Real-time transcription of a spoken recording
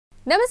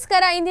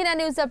ನಮಸ್ಕಾರ ಇಂದಿನ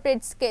ನ್ಯೂಸ್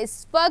ಅಪ್ಡೇಟ್ಸ್ಗೆ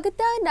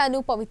ಸ್ವಾಗತ. ನಾನು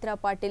ಪವಿತ್ರ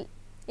ಪಾಟೀಲ್.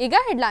 ಈಗ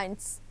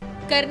ಹೆಡ್ಲೈನ್ಸ್.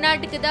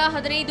 ಕರ್ನಾಟಕದ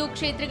 15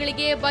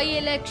 ಕ್ಷೇತ್ರಗಳಿಗೆ ಬೈ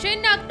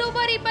ಎಲೆಕ್ಷನ್.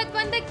 ಅಕ್ಟೋಬರ್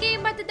 21ಕ್ಕೆ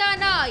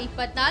ಮತದಾನ,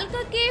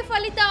 24ಕ್ಕೆ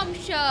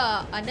ಫಲಿತಾಂಶ.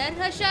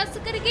 ಅನರ್ಹ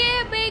ಶಾಸಕರಿಗೆ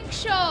ಬಿಗ್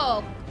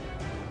ಶಾಕ್.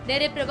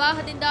 ನೆರೆ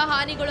ಪ್ರವಾಹದಿಂದ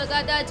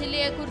ಹಾನಿಗೊಳಗಾದ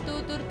ಜಿಲ್ಲೆಯ ಕುರಿತು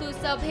ತುರ್ತು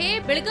ಸಭೆ.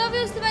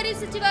 ಬೆಳಗಾವಿ ಉಸ್ತುವಾರಿ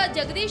ಸಚಿವ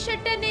ಜಗದೀಶ್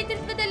ಶೆಟ್ಟರ್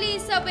ನೇತೃತ್ವದಲ್ಲಿ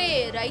ಸಭೆ.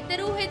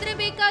 ರೈತರು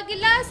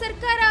ಹೆದರಬೇಕಾಗಿಲ್ಲ,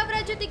 ಸರ್ಕಾರ ಅವರ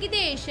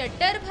ಜೊತೆಗಿದೆ,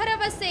 ಶೆಟ್ಟರ್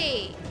ಭರವಸೆ.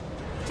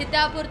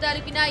 ಚಿತ್ತಾಪುರ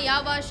ತಾಲೂಕಿನ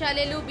ಯಾವ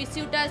ಶಾಲೆಯಲ್ಲೂ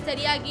ಬಿಸಿಯೂಟ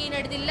ಸರಿಯಾಗಿ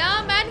ನಡೆದಿಲ್ಲ.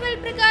 ಮ್ಯಾನ್ಯುವಲ್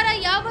ಪ್ರಕಾರ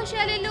ಯಾವ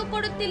ಶಾಲೆಯಲ್ಲೂ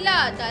ಕೊಡುತ್ತಿಲ್ಲ.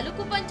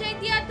 ತಾಲೂಕು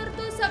ಪಂಚಾಯಿತಿಯ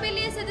ತುರ್ತು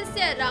ಸಭೆಯಲ್ಲಿ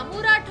ಸದಸ್ಯ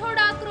ರಾಮು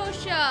ರಾಠೋಡ್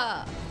ಆಕ್ರೋಶ.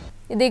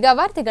 ಇದೀಗ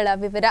ವಾರ್ತೆಗಳ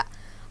ವಿವರ.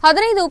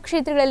 15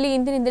 ಕ್ಷೇತ್ರಗಳಲ್ಲಿ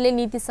ಇಂದಿನಿಂದಲೇ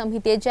ನೀತಿ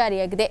ಸಂಹಿತೆ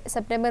ಜಾರಿಯಾಗಿದೆ.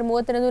 ಸೆಪ್ಟೆಂಬರ್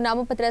 30ರಂದು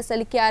ನಾಮಪತ್ರ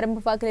ಸಲ್ಲಿಕೆ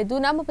ಆರಂಭವಾಗಲಿದ್ದು,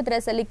 ನಾಮಪತ್ರ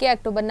ಸಲ್ಲಿಕೆ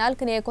ಅಕ್ಟೋಬರ್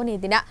 4ನೇ ಕೊನೆಯ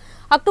ದಿನ.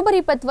 ಅಕ್ಟೋಬರ್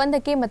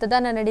 21ಕ್ಕೆ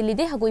ಮತದಾನ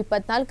ನಡೆಯಲಿದೆ ಹಾಗೂ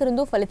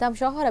 24ರಂದು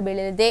ಫಲಿತಾಂಶ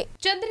ಹೊರಬೀಳಲಿದೆ.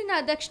 ಚಂದ್ರನ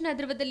ದಕ್ಷಿಣ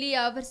ಧ್ರುವದಲ್ಲಿ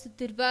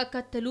ಆವರಿಸುತ್ತಿರುವ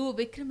ಕತ್ತಲು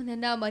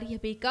ವಿಕ್ರಮನನ್ನ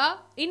ಮರೆಯಬೇಕಾ?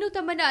 ಇನ್ನು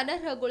ತಮ್ಮನ್ನು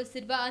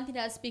ಅನರ್ಹಗೊಳಿಸಿರುವ ಅಂದಿನ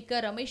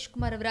ಸ್ಪೀಕರ್ ರಮೇಶ್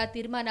ಕುಮಾರ್ ಅವರ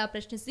ತೀರ್ಮಾನ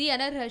ಪ್ರಶ್ನಿಸಿ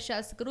ಅನರ್ಹ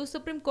ಶಾಸಕರು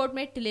ಸುಪ್ರೀಂ ಕೋರ್ಟ್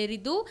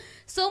ಮೆಟ್ಟಿಲೇರಿದ್ದು,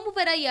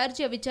 ಸೋಮವಾರ ಈ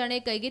ಅರ್ಜಿಯ ವಿಚಾರಣೆ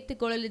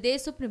ಕೈಗೆತ್ತಿಕೊಳ್ಳಲಿದೆ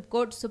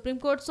ಸುಪ್ರೀಂ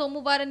ಕೋರ್ಟ್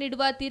ಸೋಮವಾರ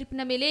ನೀಡುವ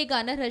ತೀರ್ಪಿನ ಮೇಲೆ ಈಗ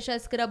ಅನರ್ಹ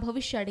ಶಾಸಕರ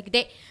ಭವಿಷ್ಯ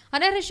ಅಡಗಿದೆ.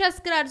 ಅನರ್ಹ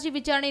ಶಾಸಕರ ಅರ್ಜಿ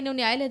ವಿಚಾರಣೆ ಇನ್ನು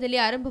ನ್ಯಾಯಾಲಯದಲ್ಲಿ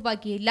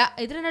ಆರಂಭವಾಗಿಯೇ ಇಲ್ಲ.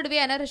 ಇದರ ನಡುವೆ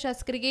ಅನರ್ಹ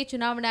ಶಾಸಕರಿಗೆ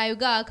ಚುನಾವಣಾ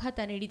ಆಯೋಗ ಆಘಾತ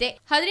ನೀಡಿದೆ.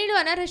 17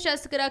 ಅನರ್ಹ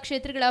ಶಾಸಕರ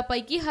ಕ್ಷೇತ್ರಗಳ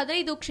ಪೈಕಿ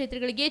 15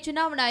 ಕ್ಷೇತ್ರಗಳಿಗೆ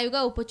ಚುನಾವಣಾ ಆಯೋಗ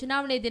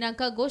ಉಪಚುನಾವಣೆ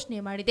ದಿನಾಂಕ ಘೋಷಣೆ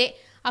ಮಾಡಿದೆ.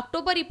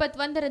 ಅಕ್ಟೋಬರ್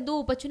 21ರಂದು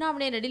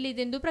ಉಪಚುನಾವಣೆ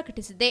ನಡೆಯಲಿದೆ ಎಂದು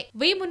ಪ್ರಕಟಿಸಿದೆ.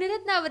 ವಿ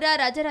ಮುನಿರತ್ನ ಅವರ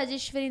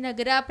ರಾಜರಾಜೇಶ್ವರಿ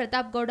ನಗರ,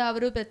 ಪ್ರತಾಪ್ ಗೌಡ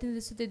ಅವರು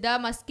ಪ್ರತಿನಿಧಿಸುತ್ತಿದ್ದ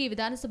ಮಸ್ಕಿ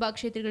ವಿಧಾನಸಭಾ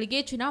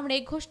ಕ್ಷೇತ್ರಗಳಿಗೆ ಚುನಾವಣೆ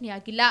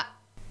ಘೋಷಣೆಯಾಗಿಲ್ಲ.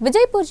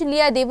 ವಿಜಯಪುರ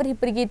ಜಿಲ್ಲೆಯ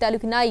ದೇವರಹಿಪ್ಪರಗಿ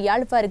ತಾಲೂಕಿನ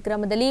ಯಾಳ್ವಾರ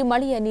ಗ್ರಾಮದಲ್ಲಿ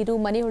ಮಳೆಯ ನೀರು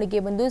ಮನೆಯೊಳಗೆ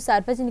ಬಂದು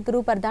ಸಾರ್ವಜನಿಕರು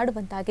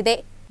ಪರದಾಡುವಂತಾಗಿದೆ.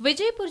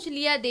 ವಿಜಯಪುರ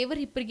ಜಿಲ್ಲೆಯ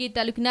ದೇವರಹಿಪ್ಪರಗಿ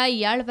ತಾಲೂಕಿನ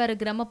ಯಾಳ್ವಾರ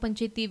ಗ್ರಾಮ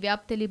ಪಂಚಾಯಿತಿ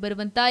ವ್ಯಾಪ್ತಿಯಲ್ಲಿ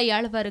ಬರುವಂತ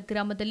ಯಾಳ್ವಾರ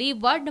ಗ್ರಾಮದಲ್ಲಿ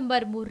ವಾರ್ಡ್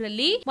ನಂಬರ್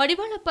 3ರಲ್ಲಿ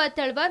ಮಡಿವಾಳಪ್ಪ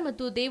ತಳವಾರ್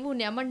ಮತ್ತು ದೇವು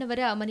ನ್ಯಾಮಣ್ಣವರ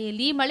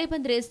ಮನೆಯಲ್ಲಿ ಮಳೆ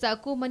ಬಂದ್ರೆ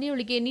ಸಾಕು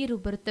ಮನೆಯೊಳಗೆ ನೀರು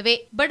ಬರುತ್ತವೆ.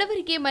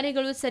 ಬಡವರಿಗೆ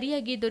ಮನೆಗಳು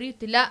ಸರಿಯಾಗಿ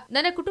ದೊರೆಯುತ್ತಿಲ್ಲ.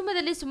 ನನ್ನ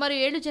ಕುಟುಂಬದಲ್ಲಿ ಸುಮಾರು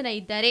 7 ಜನ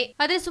ಇದ್ದಾರೆ.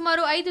 ಅದೇ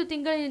ಸುಮಾರು 5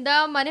 ತಿಂಗಳಿನಿಂದ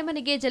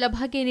ಮನೆಗೆ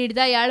ಜಲಭಾಗ್ಯ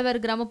ನೀಡಿದ ಯಾಳ್ವಾರ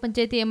ಗ್ರಾಮ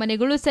ಪಂಚಾಯಿತಿಯ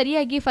ಮನೆಗಳು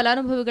ಸರಿಯಾಗಿ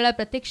ಫಲಾನುಭವಿಗಳ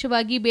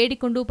ಪ್ರತ್ಯಕ್ಷವಾಗಿ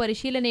ಬೇಡಿಕೊಂಡು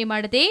ಪರಿಶೀಲನೆ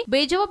ಮಾಡದೆ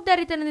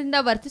ಬೇಜವಾಬ್ದಾರಿತನದಿಂದ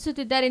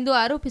ವರ್ತಿಸುತ್ತಿದ್ದಾರೆಂದು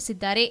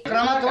ಆರೋಪಿಸಿದ್ದಾರೆ.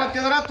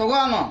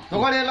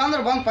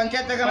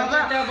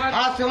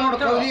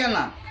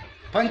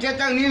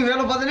 ಪಂಚಾಯತ್ಯಾಗ ನೀವು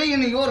ಹೇಳೋ ಬದಲಿ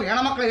ಇನ್ನು ಇವ್ರು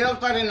ಹೆಣ್ಮಕ್ಳು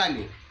ಹೇಳ್ತಾರೆ.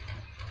 ಅಲ್ಲಿ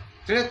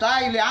ತಿಳಿತಾ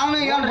ಇಲ್ಲಿ ಯಾವನು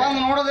ಏನು ಬಂದು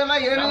ನೋಡೋದಿಲ್ಲ,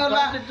 ಏನೂ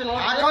ಇಲ್ಲ.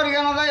 ಹಾಕೋರಿಗೆ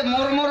ಏನದ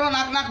 3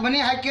 4 ಮನಿ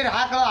ಹಾಕಿರಿ,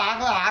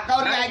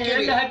 ಹಾಕೋರಿಗೆ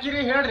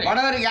ಹಾಕಿರಿ,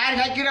 ಬಡವರಿಗೆ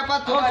ಯಾರಿಗೆ ಹಾಕಿರಪ್ಪ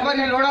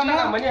ತೋರ್ಸ್ಬರಿ ನೋಡೋಣ.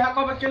 ಮನಿ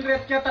ಹಾಕೋಬೇಕಿಲ್ರಿ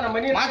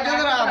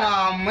ಮತ್ತಂದ್ರ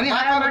ಮನಿ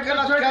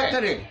ಹಾಕೋಬೇಕಿಲ್ಲ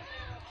ಕೇಳ್ತೀರಿ.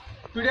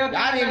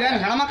 ಯಾರು ಈಗ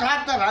ಹೆಣ್ಮಕ್ಳು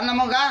ಹಾಕ್ತಾರ,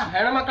 ನಮಗ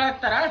ಹೆಣ್ಮಕ್ಳು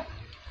ಹಾಕ್ತಾರ.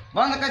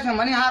 ಬಂದ ಕಸಿಂದ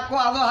ಮನಿ ಹಾಕು,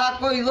 ಅದು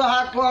ಹಾಕು, ಇದು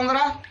ಹಾಕು ಅಂದ್ರ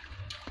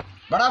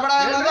ಬಡ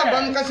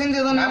ಬಂದ್ ಕಸಿಂದ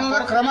ಇದನ್ನ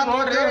ಕ್ರಮ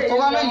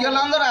ತಗೋಣ. ಇಲ್ಲ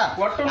ಅಂದ್ರ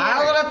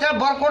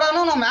ಬರ್ಕೊಡೋಣ,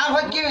 ನಾವ್ ಮ್ಯಾಲ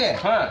ಹೊಕ್ಕಿವಿ.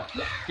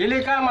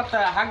 ಇಲ್ಲಿಕ ಮತ್ತ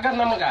ಹಗ್ಗ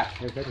ನಮಗ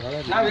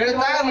ನಾವ್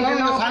ಹೇಳಿದಾಗ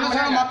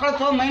ಸಣ್ಣ ಮಕ್ಕಳು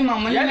ತೋ ಮೈ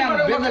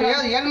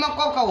ಎಲ್ಲಿ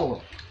ಮಕ್ಕವು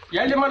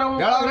ಎಲ್ಲಿ ಮಾಡವು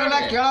ಹೇಳೋರಿಲ್ಲ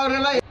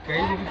ಕೇಳೋರಿಲ್ಲ. ಕೈ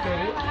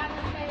ಮುಗಿತೇವ್ರಿ.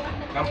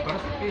 ನಮ್ಮ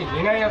ಪರಿಸ್ಥಿತಿ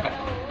ಹೀನಾಗ್ಯದ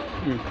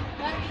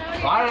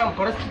ಭಾಳ. ನಮ್ಮ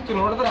ಪರಿಸ್ಥಿತಿ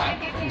ನೋಡಿದ್ರ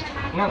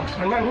ನನ್ನ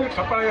ಕಣ್ಣ ನೀರು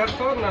ಕಪಾಳ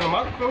ಇರ್ತವ. ನನ್ನ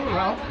ಮಕ್ಕಳು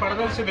ನಾವು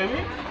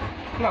ಪರದರ್ಶಿದೇವಿ.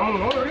 ನಮ್ಗೆ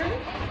ನೋಡ್ರಿ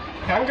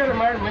ಹೆಂಗಾರ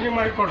ಮಾಡಿ ಮನೆ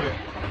ಮಾಡಿಕೊಡ್ರಿ.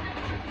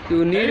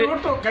 ಇವು ನೀರು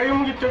ಬಿಟ್ಟು ಕೈ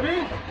ಮುಗಿತೀವಿ.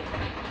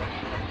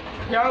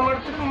 ಯಾವ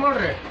ಮಾಡ್ತೀವಿ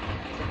ನೋಡ್ರಿ.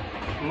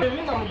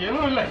 ನಮ್ಗೇನೂ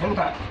ಇಲ್ಲ,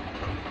 ಇಂಥ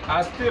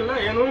ಆಸ್ತಿ ಇಲ್ಲ,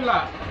 ಏನೂ ಇಲ್ಲ.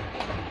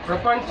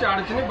 ಪ್ರಪಂಚ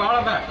ಅಡಚಣೆ ಭಾಳ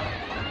ಅದ.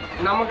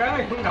 ನಮ್ಗೆ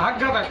ಹಿಂಗೆ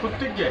ಹಗ್ಗದ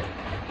ಕುತ್ತಿಗೆ.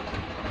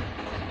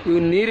 ಇವು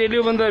ನೀರು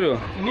ಎಲ್ಲಿ ಬಂದವ್ರು?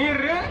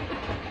 ನೀರ್ರಿ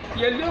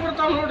ಎಲ್ಲಿ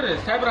ಬರ್ತಾವ ನೋಡ್ರಿ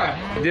ಸಾಹೇಬ್ರ.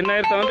 ದಿನ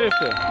ಇರ್ತಾವನ್ರಿ?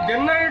 ಎಷ್ಟು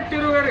ದಿನ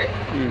ಇಟ್ಟಿರುವರಿ.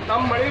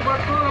 ನಮ್ಮ ಮಳೆ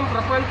ಬಟ್ಟು ನಮ್ಮ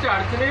ಪ್ರಪಂಚ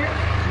ಅಡಚಣೆ.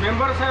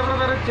 ಮೆಂಬರ್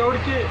ಸಾಹೇಬ್ರದಾರ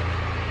ಚೌಡ್ಕಿ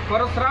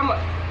ಪರಶುರಾಮ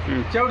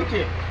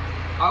ಚೌಡ್ಕಿ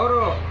ಅವ್ರ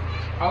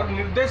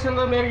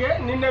ನಿರ್ದೇಶನದ ಮೇರೆಗೆ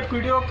ನಿನ್ನೆ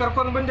PDO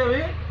ಕರ್ಕೊಂಡ್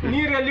ಬಂದೇವಿ.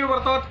 ನೀರ್ ಎಲ್ಲಿ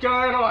ಬರ್ತಾವ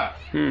ಕೇಳವ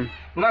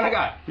ನನಗ.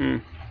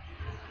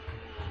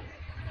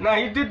 ನಾ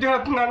ಇದ್ದಿದ್ದು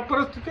ಹೇಳ್ತೀನಿ ನನ್ನ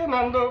ಪರಿಸ್ಥಿತಿ.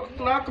 ನಂದು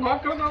 4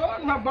 ಮಕ್ಕಳದವ.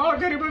 ನಾ ಭಾಳ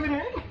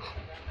ಗರೀಬದೀನಿ.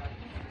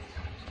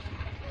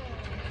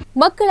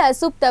 ಮಕ್ಕಳ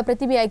ಸೂಕ್ತ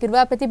ಪ್ರತಿಭೆಯಾಗಿರುವ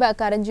ಪ್ರತಿಭಾ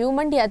ಕಾರಂಜಿಯು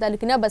ಮಂಡ್ಯ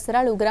ತಾಲೂಕಿನ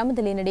ಬಸರಾಳು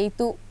ಗ್ರಾಮದಲ್ಲಿ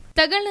ನಡೆಯಿತು.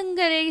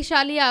 ತಗಳಂಗರೆ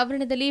ಶಾಲೆಯ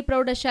ಆವರಣದಲ್ಲಿ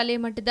ಪ್ರೌಢಶಾಲೆ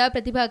ಮಟ್ಟದ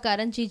ಪ್ರತಿಭಾ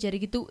ಕಾರಂಜಿ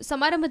ಜರುಗಿತು.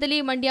 ಸಮಾರಂಭದಲ್ಲಿ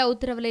ಮಂಡ್ಯ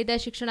ಉತ್ತರ ವಲಯದ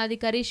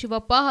ಶಿಕ್ಷಣಾಧಿಕಾರಿ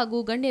ಶಿವಪ್ಪ ಹಾಗೂ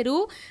ಗಣ್ಯರು,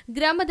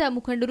 ಗ್ರಾಮದ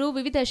ಮುಖಂಡರು,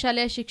 ವಿವಿಧ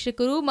ಶಾಲೆಯ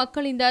ಶಿಕ್ಷಕರು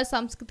ಮಕ್ಕಳಿಂದ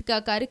ಸಾಂಸ್ಕೃತಿಕ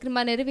ಕಾರ್ಯಕ್ರಮ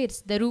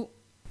ನೆರವೇರಿಸಿದರು.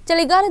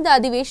 ಚಳಿಗಾಲದ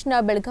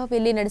ಅಧಿವೇಶನ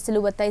ಬೆಳಗಾವಿಯಲ್ಲಿ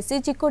ನಡೆಸಲು ಒತ್ತಾಯಿಸಿ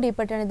ಚಿಕ್ಕೋಡಿ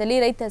ಪಟ್ಟಣದಲ್ಲಿ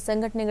ರೈತ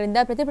ಸಂಘಟನೆಗಳಿಂದ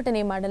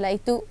ಪ್ರತಿಭಟನೆ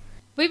ಮಾಡಲಾಯಿತು.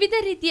 ವಿವಿಧ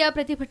ರೀತಿಯ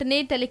ಪ್ರತಿಭಟನೆ,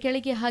 ತಲೆ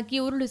ಕೆಳಗೆ ಹಾಕಿ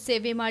ಉರುಳು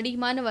ಸೇವೆ ಮಾಡಿ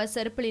ಮಾನವ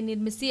ಸರಪಳಿ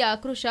ನಿರ್ಮಿಸಿ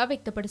ಆಕ್ರೋಶ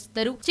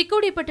ವ್ಯಕ್ತಪಡಿಸಿದರು.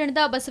 ಚಿಕ್ಕೋಡಿ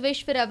ಪಟ್ಟಣದ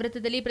ಬಸವೇಶ್ವರ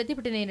ವೃತ್ತದಲ್ಲಿ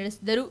ಪ್ರತಿಭಟನೆ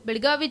ನಡೆಸಿದರು.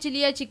 ಬೆಳಗಾವಿ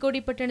ಜಿಲ್ಲೆಯ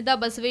ಚಿಕ್ಕೋಡಿ ಪಟ್ಟಣದ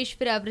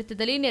ಬಸವೇಶ್ವರ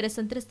ವೃತ್ತದಲ್ಲಿ ನೆರೆ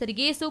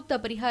ಸಂತ್ರಸ್ತರಿಗೆ ಸೂಕ್ತ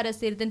ಪರಿಹಾರ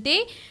ಸೇರಿದಂತೆ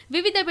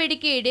ವಿವಿಧ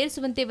ಬೇಡಿಕೆ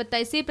ಈಡೇರಿಸುವಂತೆ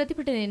ಒತ್ತಾಯಿಸಿ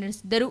ಪ್ರತಿಭಟನೆ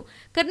ನಡೆಸಿದರು.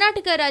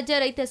 ಕರ್ನಾಟಕ ರಾಜ್ಯ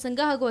ರೈತ ಸಂಘ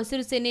ಹಾಗೂ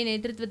ಹಸಿರು ಸೇನೆ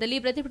ನೇತೃತ್ವದಲ್ಲಿ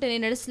ಪ್ರತಿಭಟನೆ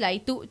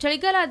ನಡೆಸಲಾಯಿತು.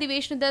 ಚಳಿಗಾಲ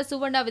ಅಧಿವೇಶನದ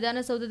ಸುವರ್ಣ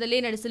ವಿಧಾನಸೌಧದಲ್ಲಿ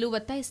ನಡೆಸಲು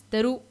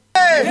ಒತ್ತಾಯಿಸಿದರು.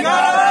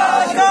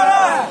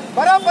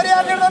 ಬರ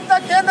ಪರಿಹಾರ ನೀಡುವಂತ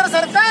ಕೇಂದ್ರ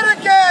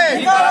ಸರ್ಕಾರಕ್ಕೆ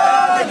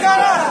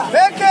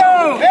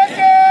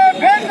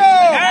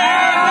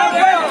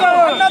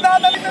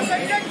ಅನ್ನದಾತ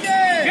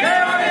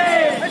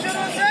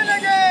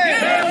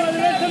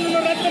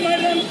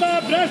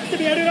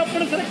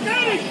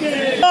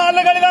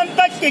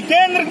ಅಧಿಕಾರಗಳಿದಂತ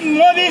ಕೇಂದ್ರ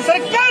ಮೋದಿ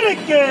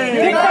ಸರ್ಕಾರಕ್ಕೆ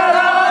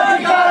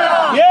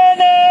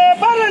ಏನೇ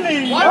ಬರಲಿ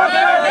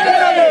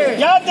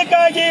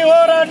ಯಾತಕ್ಕಾಗಿ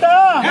ಹೋರಾಟ,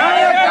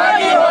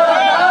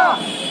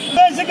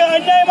 ದೇಶಕ್ಕೆ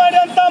ಅನ್ಯಾಯ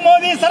ಮಾಡಿದಂತ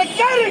ಮೋದಿ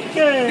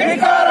ಸರ್ಕಾರಕ್ಕೆ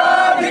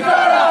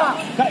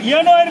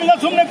ಏನೋ ಇರಲಿಲ್ಲ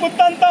ಸುಮ್ಮನೆ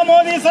ಕೂತಂತ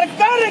ಮೋದಿ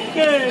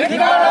ಸರ್ಕಾರಕ್ಕೆ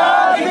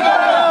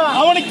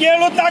ಅವನು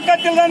ಕೇಳು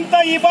ತಾಕತ್ತಿಲ್ಲದಂತ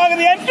ಈ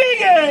ಭಾಗದ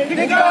ಎಂಪಿಗೆ,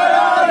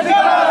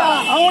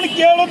 ಅವನು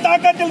ಕೇಳು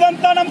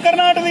ತಾಕತ್ತಿಲ್ಲದಂತ ನಮ್ಮ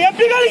ಕರ್ನಾಟಕದ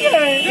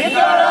ಎಂಪಿಗಳಿಗೆ,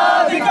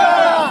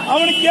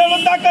 ಅವನು ಕೇಳು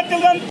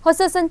ತಾಕತ್ತಿಲ್ಲದಂತ.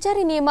 ಹೊಸ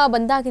ಸಂಚಾರಿ ನಿಯಮ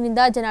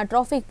ಬಂದಾಗಿನಿಂದ ಜನ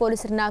ಟ್ರಾಫಿಕ್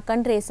ಪೊಲೀಸರನ್ನ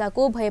ಕಂಡ್ರೆ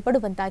ಸಾಕು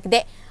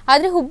ಭಯಪಡುವಂತಾಗಿದೆ.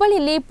 ಆದರೆ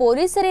ಹುಬ್ಬಳ್ಳಿಯಲ್ಲಿ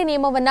ಪೊಲೀಸರೇ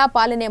ನಿಯಮವನ್ನ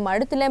ಪಾಲನೆ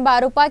ಮಾಡುತ್ತಿಲ್ಲ ಎಂಬ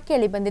ಆರೋಪ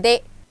ಕೇಳಿಬಂದಿದೆ.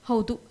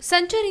 ಹೌದು,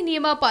 ಸಂಚಾರಿ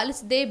ನಿಯಮ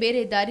ಪಾಲಿಸದೆ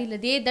ಬೇರೆ ದಾರಿ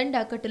ಇಲ್ಲದೆ ದಂಡ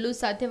ಕಟ್ಟಲು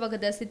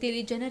ಸಾಧ್ಯವಾಗದ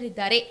ಸ್ಥಿತಿಯಲ್ಲಿ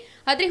ಜನರಿದ್ದಾರೆ.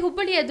 ಆದರೆ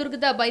ಹುಬ್ಬಳ್ಳಿಯ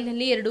ದುರ್ಗದ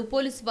ಬೈಲ್ನಲ್ಲಿ 2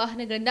 ಪೊಲೀಸ್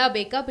ವಾಹನಗಳಿಂದ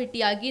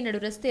ಬೇಕಾಬಿಟ್ಟಿಯಾಗಿ ನಡು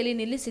ರಸ್ತೆಯಲ್ಲಿ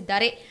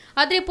ನಿಲ್ಲಿಸಿದ್ದಾರೆ.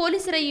 ಆದರೆ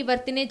ಪೊಲೀಸರ ಈ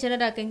ವರ್ತನೆ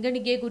ಜನರ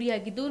ಕೆಂಗಣ್ಣಿಗೆ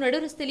ಗುರಿಯಾಗಿದ್ದು, ನಡು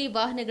ರಸ್ತೆಯಲ್ಲಿ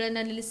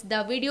ವಾಹನಗಳನ್ನು ನಿಲ್ಲಿಸಿದ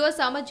ವಿಡಿಯೋ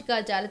ಸಾಮಾಜಿಕ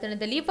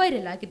ಜಾಲತಾಣದಲ್ಲಿ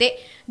ವೈರಲ್ ಆಗಿದೆ.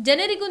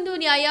 ಜನರಿಗೊಂದು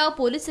ನ್ಯಾಯ,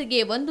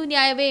 ಪೊಲೀಸರಿಗೆ ಒಂದು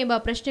ನ್ಯಾಯವೇ ಎಂಬ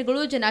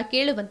ಪ್ರಶ್ನೆಗಳು ಜನ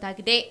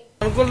ಕೇಳುವಂತಾಗಿದೆ.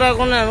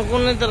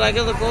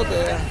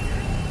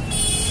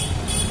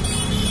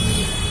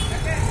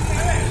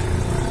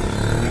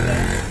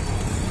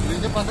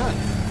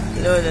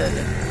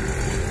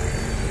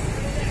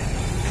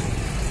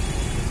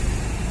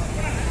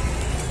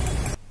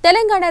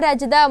 ತೆಲಂಗಾಣ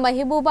ರಾಜ್ಯದ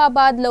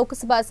ಮಹಬೂಬಾಬಾದ್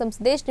ಲೋಕಸಭಾ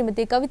ಸಂಸದೆ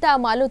ಶ್ರೀಮತಿ ಕವಿತಾ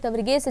ಮಾಲೋತ್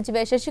ಅವರಿಗೆ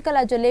ಸಚಿವೆ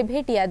ಶಶಿಕಲಾ ಜೊಲ್ಲೆ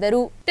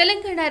ಭೇಟಿಯಾದರು.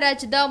 ತೆಲಂಗಾಣ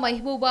ರಾಜ್ಯದ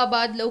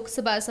ಮಹಬೂಬಾಬಾದ್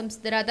ಲೋಕಸಭಾ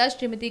ಸಂಸದರಾದ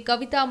ಶ್ರೀಮತಿ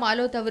ಕವಿತಾ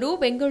ಮಾಲೋತ್ ಅವರು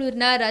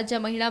ಬೆಂಗಳೂರಿನ ರಾಜ್ಯ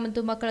ಮಹಿಳಾ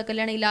ಮತ್ತು ಮಕ್ಕಳ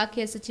ಕಲ್ಯಾಣ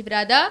ಇಲಾಖೆಯ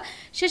ಸಚಿವರಾದ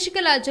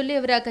ಶಶಿಕಲಾ ಜೊಲ್ಲೆ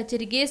ಅವರ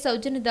ಕಚೇರಿಗೆ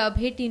ಸೌಜನ್ಯದ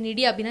ಭೇಟಿ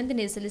ನೀಡಿ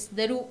ಅಭಿನಂದನೆ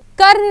ಸಲ್ಲಿಸಿದರು.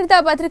 ಕಾರ್ಯನಿರತ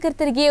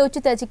ಪತ್ರಕರ್ತರಿಗೆ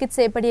ಉಚಿತ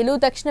ಚಿಕಿತ್ಸೆ ಪಡೆಯಲು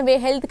ತಕ್ಷಣವೇ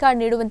ಹೆಲ್ತ್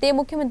ಕಾರ್ಡ್ ನೀಡುವಂತೆ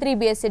ಮುಖ್ಯಮಂತ್ರಿ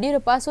ಬಿಎಸ್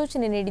ಯಡಿಯೂರಪ್ಪ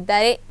ಸೂಚನೆ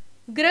ನೀಡಿದ್ದಾರೆ.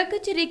 ಗೃಹ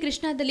ಕಚೇರಿ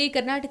ಕೃಷ್ಣಾದಲ್ಲಿ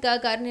ಕರ್ನಾಟಕ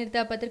ಕಾರ್ಯನಿರತ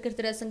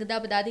ಪತ್ರಕರ್ತರ ಸಂಘದ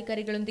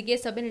ಪದಾಧಿಕಾರಿಗಳೊಂದಿಗೆ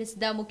ಸಭೆ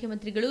ನಡೆಸಿದ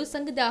ಮುಖ್ಯಮಂತ್ರಿಗಳು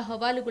ಸಂಘದ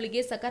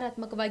ಅಹವಾಲುಗಳಿಗೆ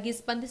ಸಕಾರಾತ್ಮಕವಾಗಿ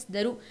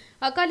ಸ್ಪಂದಿಸಿದರು.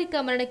 ಅಕಾಲಿಕ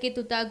ಮರಣಕ್ಕೆ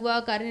ತುತ್ತಾಗುವ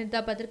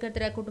ಕಾರ್ಯನಿರತ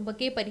ಪತ್ರಕರ್ತರ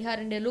ಕುಟುಂಬಕ್ಕೆ ಪರಿಹಾರ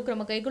ನೀಡಲು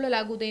ಕ್ರಮ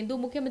ಕೈಗೊಳ್ಳಲಾಗುವುದು ಎಂದು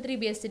ಮುಖ್ಯಮಂತ್ರಿ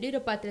ಬಿಎಸ್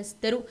ಯಡಿಯೂರಪ್ಪ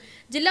ತಿಳಿಸಿದರು.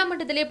 ಜಿಲ್ಲಾ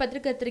ಮಟ್ಟದಲ್ಲಿ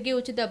ಪತ್ರಕರ್ತರಿಗೆ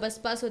ಉಚಿತ ಬಸ್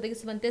ಪಾಸ್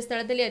ಒದಗಿಸುವಂತೆ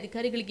ಸ್ಥಳದಲ್ಲಿ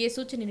ಅಧಿಕಾರಿಗಳಿಗೆ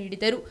ಸೂಚನೆ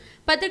ನೀಡಿದರು.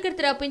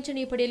 ಪತ್ರಕರ್ತರ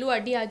ಪಿಂಚಣಿ ಪಡೆಯಲು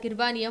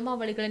ಅಡ್ಡಿಯಾಗಿರುವ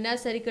ನಿಯಮಾವಳಿಗಳನ್ನು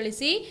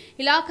ಸರಿಕಳಿಸಿ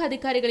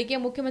ಇಲಾಖಾಧಿಕಾರಿಗಳಿಗೆ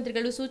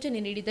ಮುಖ್ಯಮಂತ್ರಿಗಳು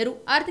ಸೂಚನೆ ನೀಡಿದರು.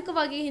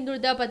 ಆರ್ಥಿಕವಾಗಿ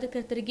ಹಿಂದುಳಿದ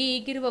ಪತ್ರಕರ್ತರಿಗೆ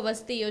ಈಗಿರುವ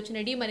ವಸತಿ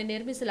ಯೋಜನೆಯಡಿ ಮನೆ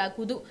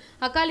ನಿರ್ಮಿಸಲಾಗುವುದು.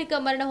 ಅಕಾಲಿಕ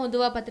ಮರಣ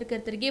ಹೊಂದುವ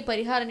ಪತ್ರಕರ್ತರಿಗೆ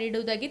ಪರಿಹಾರ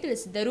ನೀಡುವುದಾಗಿ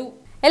ತಿಳಿಸಿದರು.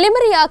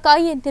 ಎಲೆಮರೆಯ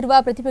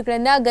ಕಾಯಿಯಂತಿರುವ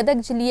ಪ್ರತಿಭೆಗಳನ್ನು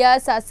ಗದಗ ಜಿಲ್ಲೆಯ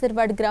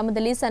ಸಾಸರವಾಡ್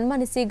ಗ್ರಾಮದಲ್ಲಿ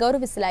ಸನ್ಮಾನಿಸಿ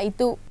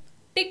ಗೌರವಿಸಲಾಯಿತು.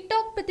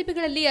 ಟಿಕ್ಟಾಕ್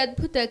ಪ್ರತಿಭೆಗಳಲ್ಲಿ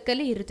ಅದ್ಭುತ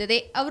ಕಲೆ ಇರುತ್ತದೆ.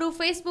 ಅವರು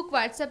ಫೇಸ್ಬುಕ್,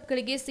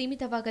 ವಾಟ್ಸ್ಆಪ್ಗಳಿಗೆ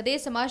ಸೀಮಿತವಾಗದೆ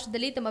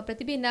ಸಮಾಜದಲ್ಲಿ ತಮ್ಮ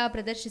ಪ್ರತಿಭೆಯನ್ನು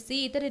ಪ್ರದರ್ಶಿಸಿ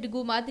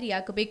ಇತರರಿಗೂ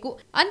ಮಾದರಿಯಾಗಬೇಕು.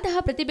 ಅಂತಹ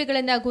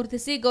ಪ್ರತಿಭೆಗಳನ್ನು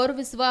ಗುರುತಿಸಿ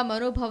ಗೌರವಿಸುವ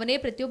ಮನೋಭಾವನೆ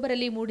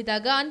ಪ್ರತಿಯೊಬ್ಬರಲ್ಲಿ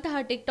ಮೂಡಿದಾಗ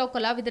ಅಂತಹ ಟಿಕ್ಟಾಕ್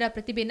ಕಲಾವಿದರ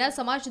ಪ್ರತಿಭೆಯನ್ನು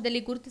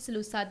ಸಮಾಜದಲ್ಲಿ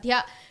ಗುರುತಿಸಲು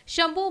ಸಾಧ್ಯ.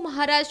 ಶಂಭು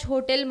ಮಹಾರಾಜ್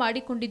ಹೋಟೆಲ್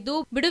ಮಾಡಿಕೊಂಡಿದ್ದು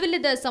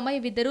ಬಿಡುವಿಲ್ಲದ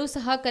ಸಮಯವಿದ್ದರೂ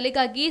ಸಹ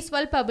ಕಲೆಗಾಗಿ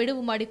ಸ್ವಲ್ಪ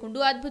ಬಿಡುವು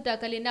ಮಾಡಿಕೊಂಡು ಅದ್ಭುತ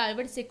ಕಲೆಯನ್ನು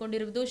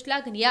ಅಳವಡಿಸಿಕೊಂಡಿರುವುದು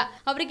ಶ್ಲಾಘನೀಯ.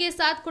 ಅವರಿಗೆ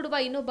ಸಾಥ್ ಕೊಡುವ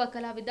ಇನ್ನೊಬ್ಬ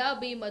ಕಲಾವಿದ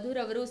ಬಿ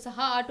ಮಧುರ್ ಅವರು ಸಹ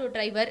ಆಟೋ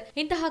ಡ್ರೈವರ್.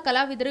 ಇಂತಹ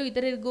ಕಲಾವಿದರು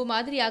ಇತರರಿಗೂ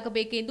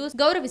ಮಾದರಿಯಾಗಬೇಕೆಂದು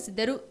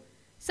ಗೌರವಿಸಿದ್ದರು.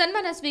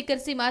 ಸನ್ಮಾನ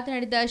ಸ್ವೀಕರಿಸಿ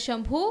ಮಾತನಾಡಿದ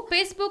ಶಂಭು,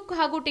 ಫೇಸ್ಬುಕ್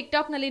ಹಾಗೂ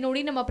ಟಿಕ್ಟಾಕ್ನಲ್ಲಿ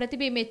ನೋಡಿ ನಮ್ಮ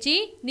ಪ್ರತಿಭೆ ಮೆಚ್ಚಿ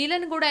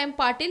ನೀಲನಗೌಡ ಎಂ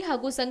ಪಾಟೀಲ್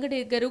ಹಾಗೂ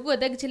ಸಂಘಟಕರು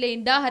ಗದಗ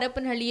ಜಿಲ್ಲೆಯಿಂದ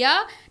ಹರಪನಹಳ್ಳಿಯ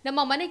ನಮ್ಮ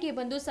ಮನೆಗೆ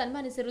ಬಂದು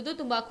ಸನ್ಮಾನಿಸಿರುವುದು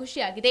ತುಂಬಾ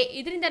ಖುಷಿಯಾಗಿದೆ.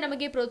 ಇದರಿಂದ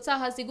ನಮಗೆ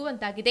ಪ್ರೋತ್ಸಾಹ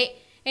ಸಿಗುವಂತಾಗಿದೆ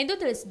ಎಂದು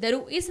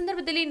ತಿಳಿಸಿದರು. ಈ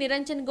ಸಂದರ್ಭದಲ್ಲಿ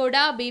ನಿರಂಜನ್ ಗೌಡ,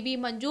 ಬಿವಿ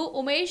ಮಂಜು,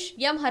 ಉಮೇಶ್,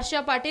 ಎಂ ಹರ್ಷ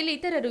ಪಾಟೀಲ್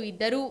ಇತರರು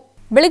ಇದ್ದರು.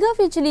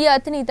 ಬೆಳಗಾವಿ ಜಿಲ್ಲೆಯ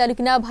ಅಥಣಿ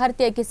ತಾಲೂಕಿನ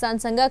ಭಾರತೀಯ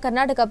ಕಿಸಾನ್ ಸಂಘ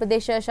ಕರ್ನಾಟಕ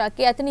ಪ್ರದೇಶ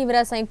ಶಾಖೆ ಅಥಣಿ ಇವರ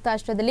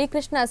ಸಂಯುಕ್ತಾಶ್ರಯದಲ್ಲಿ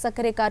ಕೃಷ್ಣ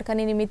ಸಕ್ಕರೆ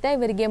ಕಾರ್ಖಾನೆ ನಿಮಿತ್ತ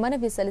ಇವರಿಗೆ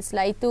ಮನವಿ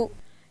ಸಲ್ಲಿಸಲಾಯಿತು.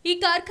 ಈ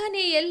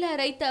ಕಾರ್ಖಾನೆ ಎಲ್ಲ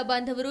ರೈತ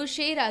ಬಾಂಧವರು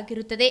ಶೇರ್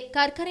ಆಗಿರುತ್ತದೆ.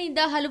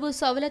 ಕಾರ್ಖಾನೆಯಿಂದ ಹಲವು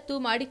ಸವಲತ್ತು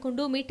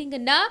ಮಾಡಿಕೊಂಡು ಮೀಟಿಂಗ್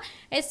ಅನ್ನ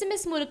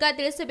SMS ಮೂಲಕ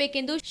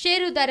ತಿಳಿಸಬೇಕೆಂದು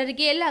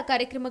ಷೇರುದಾರರಿಗೆ ಎಲ್ಲ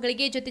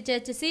ಕಾರ್ಯಕ್ರಮಗಳಿಗೆ ಜೊತೆ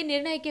ಚರ್ಚಿಸಿ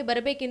ನಿರ್ಣಯಕ್ಕೆ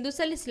ಬರಬೇಕೆಂದು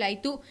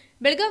ಸಲ್ಲಿಸಲಾಯಿತು.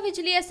 ಬೆಳಗಾವಿ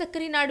ಜಿಲ್ಲೆಯ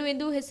ಸಕ್ಕರೆ ನಾಡು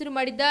ಎಂದು ಹೆಸರು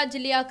ಮಾಡಿದ್ದ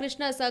ಜಿಲ್ಲೆಯ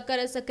ಕೃಷ್ಣ ಸಹಕಾರ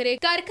ಸಕ್ಕರೆ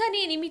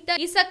ಕಾರ್ಖಾನೆ ನಿಮಿತ್ತ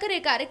ಈ ಸಕ್ಕರೆ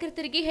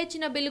ಕಾರ್ಯಕರ್ತರಿಗೆ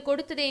ಹೆಚ್ಚಿನ ಬಿಲ್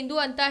ಕೊಡುತ್ತದೆ ಎಂದು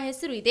ಅಂತ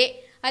ಹೆಸರು ಇದೆ.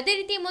 ಅದೇ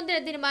ರೀತಿ ಮುಂದಿನ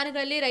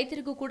ದಿನಮಾನಗಳಲ್ಲಿ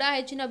ರೈತರಿಗೂ ಕೂಡ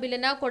ಹೆಚ್ಚಿನ ಬಿಲ್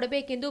ಅನ್ನು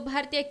ಕೊಡಬೇಕೆಂದು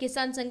ಭಾರತೀಯ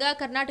ಕಿಸಾನ್ ಸಂಘ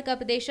ಕರ್ನಾಟಕ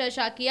ಪ್ರದೇಶ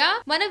ಶಾಖೆಯ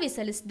ಮನವಿ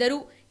ಸಲ್ಲಿಸಿದರು.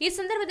 ಈ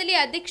ಸಂದರ್ಭದಲ್ಲಿ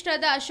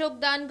ಅಧ್ಯಕ್ಷರಾದ ಅಶೋಕ್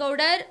ದಾನ್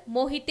ಗೌಡರ್,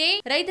 ಮೋಹಿತೆ,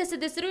 ರೈತ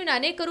ಸದಸ್ಯರು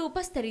ಅನೇಕರು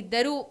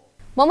ಉಪಸ್ಥಿತರಿದ್ದರು.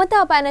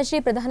 ಮಮತಾ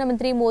ಬ್ಯಾನರ್ಜಿ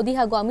ಪ್ರಧಾನಮಂತ್ರಿ ಮೋದಿ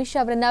ಹಾಗೂ ಅಮಿತ್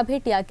ಶಾ ಅವರನ್ನ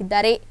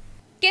ಭೇಟಿಯಾಗಿದ್ದಾರೆ.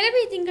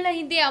 ಕೆಲವೇ ತಿಂಗಳ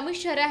ಹಿಂದೆ ಅಮಿತ್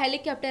ಶಾ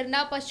ಹೆಲಿಕಾಪ್ಟರ್ನ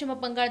ಪಶ್ಚಿಮ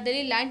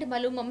ಬಂಗಾಳದಲ್ಲಿ ಲ್ಯಾಂಡ್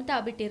ಮಾಡಲು ಮಮತಾ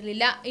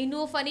ಬಿಟ್ಟಿರಲಿಲ್ಲ. ಇನ್ನು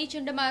ಫನಿ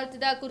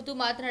ಚಂಡಮಾರುತದ ಕುರಿತು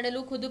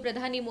ಮಾತನಾಡಲು ಖುದ್ದು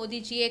ಪ್ರಧಾನಿ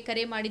ಮೋದಿಜಿಯೇ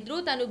ಕರೆ ಮಾಡಿದ್ರು.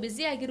 ತಾನು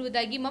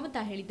ಬ್ಯುಸಿಯಾಗಿರುವುದಾಗಿ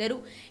ಮಮತಾ ಹೇಳಿದರು.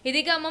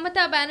 ಇದೀಗ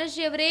ಮಮತಾ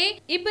ಬ್ಯಾನರ್ಜಿ ಅವರೇ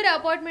ಇಬ್ಬರ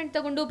ಅಪಾಯಿಂಟ್ಮೆಂಟ್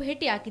ತಗೊಂಡು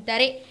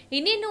ಭೇಟಿಯಾಗಿದ್ದಾರೆ.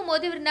 ಇನ್ನೇನು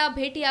ಮೋದಿಯವರನ್ನ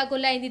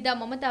ಭೇಟಿಯಾಗೋಲ್ಲ ಎಂದಿದ್ದ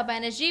ಮಮತಾ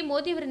ಬ್ಯಾನರ್ಜಿ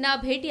ಮೋದಿಯವರನ್ನ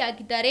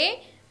ಭೇಟಿಯಾಗಿದ್ದಾರೆ.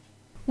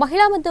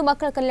 ಮಹಿಳಾ ಮತ್ತು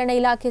ಮಕ್ಕಳ ಕಲ್ಯಾಣ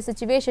ಇಲಾಖೆ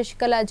ಸಚಿವೆ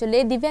ಶಶಿಕಲಾ ಜೊಲ್ಲೆ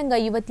ದಿವ್ಯಾಂಗ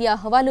ಯುವತಿಯ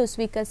ಅಹವಾಲು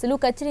ಸ್ವೀಕರಿಸಲು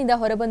ಕಚೇರಿಯಿಂದ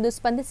ಹೊರಬಂದು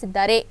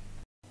ಸ್ಪಂದಿಸಿದ್ದಾರೆ.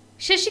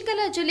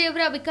 ಶಶಿಕಲಾ ಜೊಲ್ಲೆ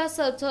ಅವರ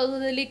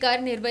ವಿಕಾಸೋತ್ಸವದಲ್ಲಿ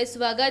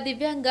ಕಾರ್ಯನಿರ್ವಹಿಸುವಾಗ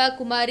ದಿವ್ಯಾಂಗ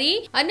ಕುಮಾರಿ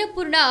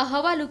ಅನ್ನಪೂರ್ಣ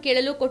ಅಹವಾಲು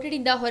ಕೇಳಲು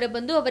ಕೊಠಡಿಯಿಂದ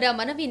ಹೊರಬಂದು ಅವರ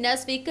ಮನವಿಯನ್ನ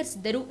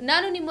ಸ್ವೀಕರಿಸಿದರು.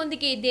 ನಾನು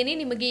ನಿಮ್ಮೊಂದಿಗೆ ಇದ್ದೇನೆ,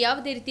 ನಿಮಗೆ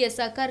ಯಾವುದೇ ರೀತಿಯ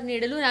ಸಹಕಾರ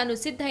ನೀಡಲು ನಾನು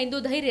ಸಿದ್ಧ ಎಂದು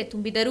ಧೈರ್ಯ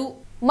ತುಂಬಿದರು.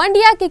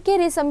 ಮಂಡ್ಯ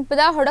ಕೆಕ್ಕೇರಿ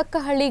ಸಮೀಪದ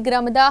ಹೊಡಕ್ಕಹಳ್ಳಿ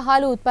ಗ್ರಾಮದ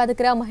ಹಾಲು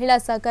ಉತ್ಪಾದಕರ ಮಹಿಳಾ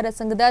ಸಹಕಾರ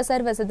ಸಂಘದ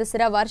ಸರ್ವ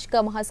ಸದಸ್ಯರ ವಾರ್ಷಿಕ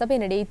ಮಹಾಸಭೆ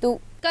ನಡೆಯಿತು.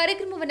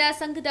 ಕಾರ್ಯಕ್ರಮವನ್ನು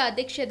ಸಂಘದ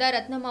ಅಧ್ಯಕ್ಷರಾದ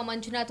ರತ್ನಮ್ಮ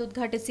ಮಂಜುನಾಥ್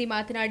ಉದ್ಘಾಟಿಸಿ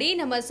ಮಾತನಾಡಿ,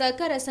 ನಮ್ಮ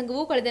ಸಹಕಾರ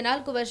ಸಂಘವು ಕಳೆದ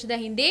 4 ವರ್ಷದ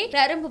ಹಿಂದೆ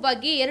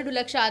ಪ್ರಾರಂಭವಾಗಿ 2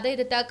 ಲಕ್ಷ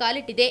ಆದಾಯದತ್ತ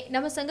ಕಾಲಿಟ್ಟಿದೆ.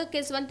 ನಮ್ಮ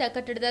ಸಂಘಕ್ಕೆ ಸ್ವಂತ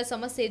ಕಟ್ಟಡದ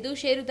ಸಮಸ್ಯೆ ಇದ್ದು,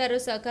 ಷೇರುದಾರರ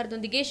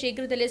ಸಹಕಾರದೊಂದಿಗೆ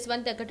ಶೀಘ್ರದಲ್ಲೇ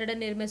ಸ್ವಂತ ಕಟ್ಟಡ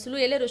ನಿರ್ಮಿಸಲು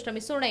ಎಲ್ಲರೂ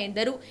ಶ್ರಮಿಸೋಣ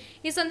ಎಂದರು.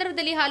 ಈ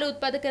ಸಂದರ್ಭದಲ್ಲಿ ಹಾಲು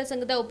ಉತ್ಪಾದಕರ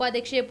ಸಂಘದ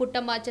ಉಪಾಧ್ಯಕ್ಷೆ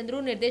ಪುಟ್ಟಮ್ಮ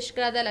ಚಂದ್ರು,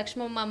 ನಿರ್ದೇಶಕರಾದ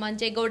ಲಕ್ಷ್ಮಮ್ಮ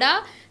ಮಂಜೇಗೌಡ,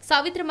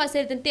 ಸಾವಿತ್ರಮ್ಮ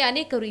ಸೇರಿದಂತೆ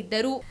ಅನೇಕರು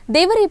ಇದ್ದರು.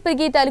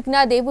 ದೇವರಹಿಪ್ಪರಗಿ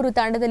ತಾಲೂಕಿನ ದೇವೂರು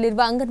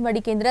ತಾಂಡದಲ್ಲಿರುವ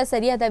ಅಂಗನವಾಡಿ ಕೇಂದ್ರ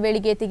ಸರಿಯಾದ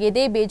ವೇಳೆಗೆ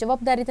ತೆಗೆಯದೆ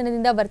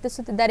ಬೇಜವಾಬ್ದಾರಿತನದಿಂದ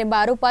ವರ್ತಿಸುತ್ತಿದ್ದಾರೆಂಬ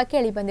ಆರೋಪ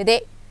ಕೇಳಿಬಂದಿದೆ.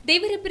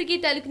 ದೇವರಹಿಪ್ಪರಗಿ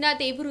ತಾಲೂಕಿನ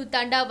ದೇವೂರು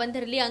ತಾಂಡ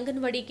 1ರಲ್ಲಿ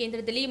ಅಂಗನವಾಡಿ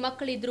ಕೇಂದ್ರದಲ್ಲಿ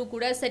ಮಕ್ಕಳಿದ್ರೂ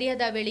ಕೂಡ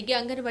ಸರಿಯಾದ ವೇಳೆಗೆ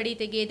ಅಂಗನವಾಡಿ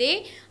ತೆಗೆಯದೆ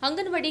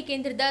ಅಂಗನವಾಡಿ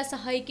ಕೇಂದ್ರದ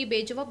ಸಹಾಯಕಿ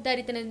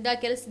ಬೇಜವಾಬ್ದಾರಿತನದಿಂದ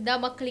ಕೆಲಸದಿಂದ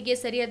ಮಕ್ಕಳಿಗೆ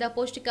ಸರಿಯಾದ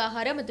ಪೌಷ್ಟಿಕ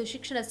ಆಹಾರ ಮತ್ತು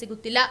ಶಿಕ್ಷಣ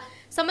ಸಿಗುತ್ತಿಲ್ಲ.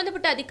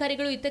 ಸಂಬಂಧಪಟ್ಟ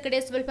ಅಧಿಕಾರಿಗಳು ಇತ್ತ ಕಡೆ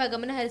ಸ್ವಲ್ಪ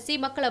ಗಮನ ಹರಿಸಿ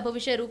ಮಕ್ಕಳ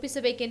ಭವಿಷ್ಯ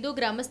ರೂಪಿಸಬೇಕೆಂದು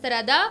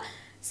ಗ್ರಾಮಸ್ಥರಾದ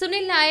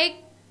ಸುನಿಲ್ ನಾಯಕ್,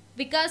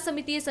 ವಿಕಾಸ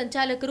ಸಮಿತಿ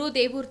ಸಂಚಾಲಕರು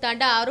ದೇವೂರು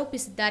ತಾಂಡ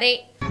ಆರೋಪಿಸಿದ್ದಾರೆ.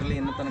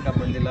 ಇನ್ನು ತನಕ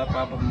ಬಂದಿಲ್ಲ.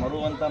 ಪಾಪ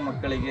ಮರುವಂಥ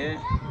ಮಕ್ಕಳಿಗೆ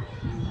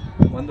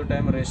ಒಂದು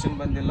ಟೈಮ್ ರೇಷನ್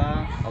ಬಂದಿಲ್ಲ,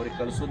 ಅವ್ರಿಗೆ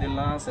ಕಳಿಸೋದಿಲ್ಲ,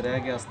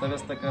 ಸರಿಯಾಗಿ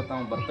ಅಸ್ತವ್ಯಸ್ತಕ್ಕೆ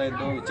ತಾವು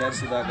ಬರ್ತಾಯಿದ್ದು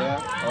ವಿಚಾರಿಸಿದಾಗ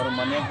ಅವರ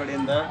ಮನೆ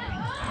ಕಡೆಯಿಂದ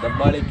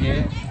ದಬ್ಬಾಳಿಕೆ,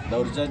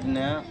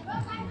 ದೌರ್ಜನ್ಯ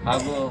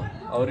ಹಾಗೂ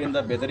ಅವರಿಂದ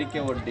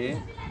ಬೆದರಿಕೆ ಒಡ್ಡಿ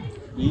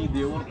ಈ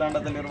ದೇವೂರು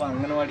ತಾಂಡದಲ್ಲಿರುವ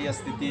ಅಂಗನವಾಡಿಯ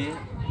ಸ್ಥಿತಿ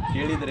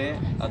ಕೇಳಿದರೆ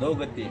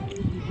ಅಧೋಗತಿ.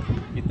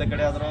 ಇತ್ತ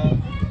ಕಡೆ ಆದರೂ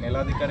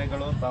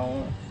ಮೇಲಾಧಿಕಾರಿಗಳು ತಾವು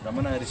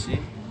ಗಮನ ಹರಿಸಿ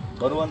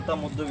ಬರುವಂಥ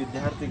ಮುದ್ದು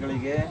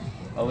ವಿದ್ಯಾರ್ಥಿಗಳಿಗೆ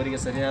ಅವರಿಗೆ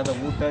ಸರಿಯಾದ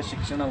ಊಟ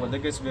ಶಿಕ್ಷಣ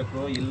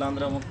ಒದಗಿಸಬೇಕು.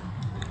 ಇಲ್ಲಾಂದ್ರೆ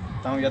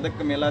ತಾವು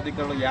ಎದಕ್ಕೆ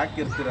ಮೇಲಾಧಿಕಾರಿಗಳು ಯಾಕೆ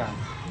ಇರ್ತೀರಾ?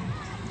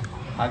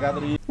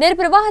 ಹಾಗಾದ್ರೆ ನೆರೆ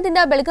ಪ್ರವಾಹದಿಂದ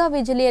ಬೆಳಗಾವಿ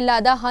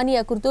ಜಿಲ್ಲೆಯಲ್ಲಾದ ಹಾನಿಯ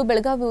ಕುರಿತು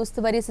ಬೆಳಗಾವಿ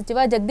ಉಸ್ತುವಾರಿ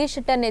ಸಚಿವ ಜಗದೀಶ್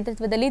ಶೆಟ್ಟರ್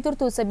ನೇತೃತ್ವದಲ್ಲಿ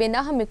ತುರ್ತು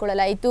ಸಭೆಯನ್ನು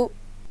ಹಮ್ಮಿಕೊಳ್ಳಲಾಯಿತು.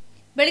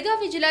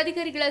 ಬೆಳಗಾವಿ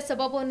ಜಿಲ್ಲಾಧಿಕಾರಿಗಳ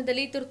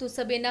ಸಭಾಭವನದಲ್ಲಿ ತುರ್ತು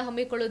ಸಭೆಯನ್ನು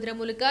ಹಮ್ಮಿಕೊಳ್ಳುವುದರ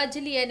ಮೂಲಕ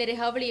ಜಿಲ್ಲೆಯ ನೆರೆ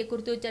ಹಾವಳಿಯ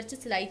ಕುರಿತು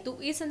ಚರ್ಚಿಸಲಾಯಿತು.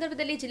 ಈ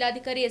ಸಂದರ್ಭದಲ್ಲಿ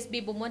ಜಿಲ್ಲಾಧಿಕಾರಿ ಎಸ್ಬಿ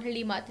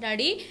ಬೊಮ್ಮನಹಳ್ಳಿ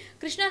ಮಾತನಾಡಿ,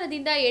 ಕೃಷ್ಣಾ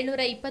ನದಿಯಿಂದ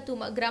 720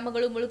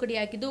 ಗ್ರಾಮಗಳು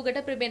ಮುಳುಗಡೆಯಾಗಿದ್ದು,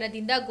 ಘಟಪ್ರಭೆ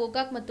ನದಿಯಿಂದ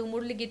ಗೋಕಾಕ್ ಮತ್ತು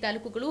ಮೂಡಲಗಿ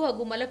ತಾಲೂಕುಗಳು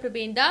ಹಾಗೂ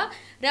ಮಲಪ್ರಭೆಯಿಂದ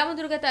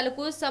ರಾಮದುರ್ಗ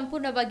ತಾಲೂಕು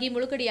ಸಂಪೂರ್ಣವಾಗಿ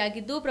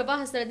ಮುಳುಗಡೆಯಾಗಿದ್ದು, ಪ್ರವಾಹ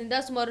ಸ್ಥಳದಿಂದ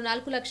ಸುಮಾರು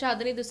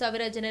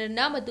 4,15,000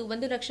 ಜನರನ್ನ ಮತ್ತು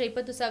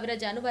 1,20,000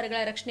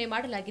 ಜಾನುವಾರುಗಳ ರಕ್ಷಣೆ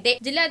ಮಾಡಲಾಗಿದೆ.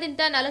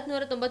 ಜಿಲ್ಲಾದ್ಯಂತ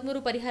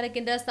 493 ಪರಿಹಾರ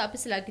ಕೇಂದ್ರ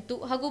ಸ್ಥಾಪಿಸಲಾಗಿತ್ತು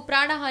ಹಾಗೂ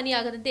ಪ್ರಾಣ ಹಾನಿ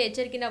ಆಗದಂತೆ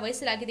ಎಚ್ಚರಿಕೆಯನ್ನು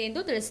ವಹಿಸಲಾಗಿದೆ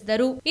ಎಂದು ತಿಳಿಸಿದರು.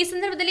 ಈ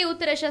ಸಂದರ್ಭದಲ್ಲಿ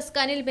ಉತ್ತರ ಶಾಸಕ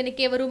ಅನಿಲ್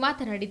ಬೆನಕೆ ಅವರು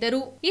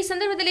ಮಾತನಾಡಿದರು. ಈ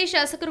ಸಂದರ್ಭದಲ್ಲಿ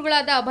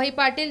ಶಾಸಕರುಗಳಾದ ಅಭಯ್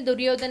ಪಾಟೀಲ್,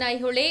 ದುರ್ಯೋಧನ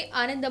ಐಹೊಳೆ,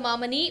 ಆನಂದ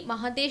ಮಾಮನಿ,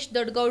 ಮಹಾಂತೇಶ್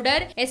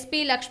ದೊಡ್ಡಗೌಡರ್,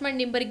 ಎಸ್ಪಿ ಲಕ್ಷ್ಮಣ್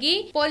ನಿಂಬರ್ಗಿ,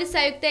 ಪೊಲೀಸ್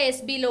ಆಯುಕ್ತ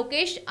ಎಸ್ಬಿ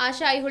ಲೋಕೇಶ್,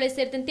 ಆಶಾ ಐಹೊಳೆ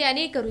ಸೇರಿದಂತೆ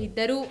ಅನೇಕರು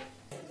ಇದ್ದರು.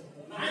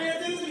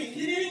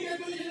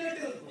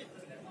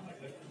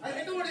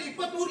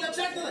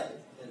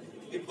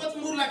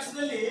 23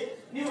 ಲಕ್ಷದಲ್ಲಿ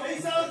ನೀವು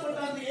 5,000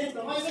 ಕೊಟ್ಟಾದ್ರೆ ಏನ್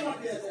ತಮಾಷೆ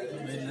ಮಾಡ್ತೀರಾ ಸರ್?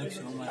 5 ಲಕ್ಷ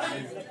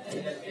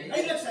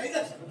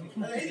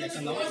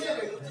ತಮಾಷೆ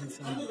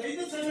ಅದು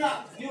ರೈತ ಸಂಘ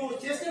ನೀವು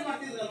ಚೇಷ್ಟೆ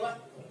ಮಾಡ್ತಿದ್ರಲ್ವಾ?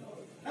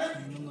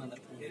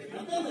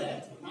 ಅಂತಂದ್ರೆ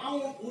ನಾವು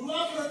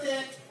ಪೂರ್ವಾಪರತೆ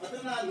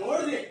ಅದನ್ನ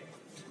ನೋಡಿದ್ರೆ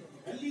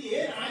ಅಲ್ಲಿ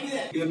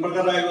ಏನಾಗಿದೆ ಇದರ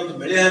ಪ್ರಕಾರ ಇವತ್ತು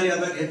ಬೆಳೆ ಹಾನಿ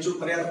ಆದಾಗ ಹೆಚ್ಚು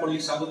ಪರಿಹಾರ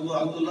ಕೊಡ್ಲಿಕ್ಕೆ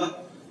ಆಗುದಿಲ್ಲ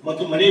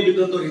ಮತ್ತು ಮನೆ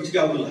ಬಿದ್ದಂತವ್ರು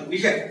ಹೆಚ್ಚಿಗೆ ಆಗುದಿಲ್ಲ.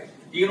 ನಿಜ.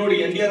 ಈಗ ನೋಡಿ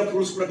NDRF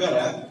ರೂಲ್ಸ್ ಪ್ರಕಾರ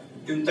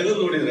ಇದನ್ನ ತೆಗೆದು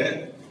ನೋಡಿದ್ರೆ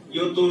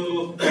ಇವತ್ತು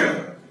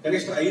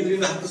ಕನಿಷ್ಠ 5,000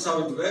 ರಿಂದ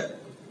 10,000 ಇದ್ರೆ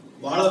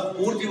ಬಹಳ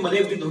ಪೂರ್ತಿ ಮನೆ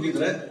ಬಿದ್ದು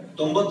ಹೋಗಿದ್ರೆ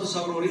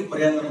 90,000 ವರೆಗೆ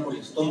ಪರಿಹಾರ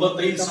ಕೊಡ್ಲಿಕ್ಕೆ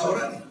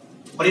 95,000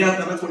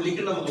 ಪರಿಹಾರ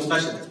ಕೊಡ್ಲಿಕ್ಕೆ ನಮ್ಗೆ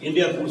ಅವಕಾಶ ಇದೆ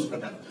NDRF ರೂಲ್ಸ್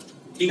ಪ್ರಕಾರ.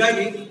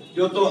 ಹೀಗಾಗಿ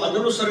ಇವತ್ತು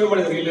ಅದನ್ನು ಸರ್ವೆ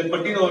ಮಾಡಿದ್ರೆ ಇಲ್ಲಿ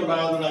ಪಟ್ಟಿನ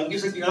ಅದನ್ನ ಅಂಕಿ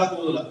ಸಂಖ್ಯೆ ಹೇಳಕ್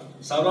ಹೋಗುದಿಲ್ಲ.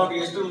 ಸಾವಿರಾರು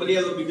ಎಷ್ಟು ಮನೆ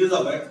ಅದು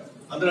ಬಿದ್ದಿದ್ದಾವೆ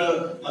ಅಂದ್ರೆ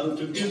ಅದು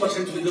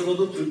 50%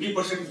 ಬಿದ್ದಿರ್ಬೋದು,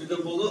 50%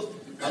 ಬಿದ್ದಿರ್ಬೋದು,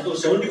 ಅಥವಾ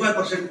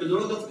 75%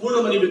 ಬಿದ್ದಿರ್ಬೋದು, ಪೂರ್ಣ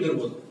ಮನೆ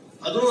ಬಿದ್ದಿರ್ಬೋದು.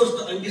 ಅದನ್ನು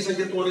ಅಂಕಿ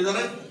ಸಂಖ್ಯೆ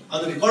ತಗೊಂಡಿದ್ದಾರೆ,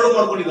 ಅದು ರೆಕಾರ್ಡ್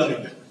ಮಾಡ್ಕೊಂಡಿದ್ದಾರೆ.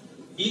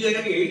 ಈಗ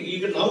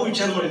ನಾವು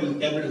ವಿಚಾರ ಮಾಡಿದ್ವಿ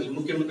ಕ್ಯಾಬಿನೆಟ್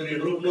ಮುಖ್ಯಮಂತ್ರಿ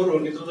ಯಡಿಯೂರಪ್ಪನವರು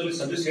ನೇತೃತ್ವದಲ್ಲಿ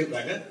ಸಭೆ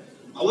ಸೇರಿದಾಗ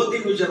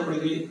ಅವತ್ತಿಗೆ ವಿಚಾರ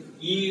ಮಾಡಿದ್ವಿ.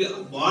 ಈ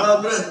ಬಹಳ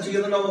ಅಂದ್ರೆ ಹೆಚ್ಚಿಗೆ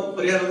ನಾವು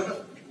ಪರಿಹಾರ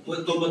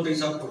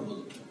 95,000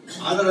 ಕೊಡ್ಬೋದು.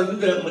 ಆದ್ರೆ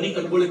ಅದರಿಂದ ಮನೆ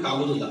ಕಟ್ಕೊಳ್ಳಿಕ್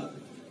ಆಗೋದಿಲ್ಲ.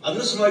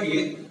 ಅದ್ರ ಸಲುವಾಗಿ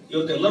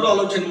ಇವತ್ತೆಲ್ಲರೂ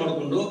ಆಲೋಚನೆ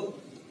ಮಾಡಿಕೊಂಡು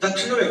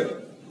ತಕ್ಷಣವೇ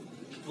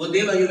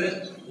ಒಂದೇನಾಗಿದೆ,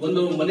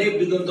 ಒಂದು ಮನೆ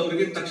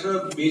ಬಿದ್ದಂತವರಿಗೆ ತಕ್ಷಣ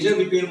ಮೇಜರ್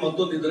ರಿಪೇರ್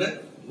ಮತ್ತೊಂದಿದ್ರೆ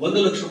 1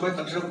 ಲಕ್ಷ ರೂಪಾಯಿ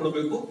ತಕ್ಷಣ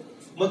ಕೊಡಬೇಕು.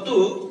 ಮತ್ತು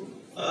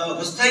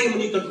ಹೊಸದಾಗಿ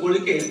ಮನೆ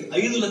ಕಟ್ಕೊಳ್ಳಿಕ್ಕೆ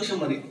 5 ಲಕ್ಷ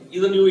ಮನೆ.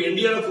 ಇದು ನೀವು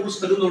NDRF ರೂಲ್ಸ್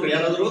ತೆಗೆದು ನೋಡ್ರಿ,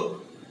 ಯಾರಾದ್ರೂ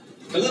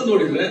ತೆಗೆದು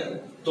ನೋಡಿದ್ರೆ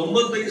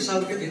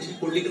 95,000ಕ್ಕೆ ಹೆಚ್ಚಿಗೆ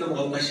ಕೊಡ್ಲಿಕ್ಕೆ ನಮ್ಗೆ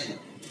ಅವಕಾಶ ಇದೆ.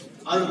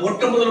 ಆದ್ರೆ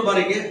ಮೊಟ್ಟ ಮೊದಲ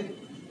ಬಾರಿಗೆ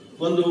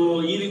ಒಂದು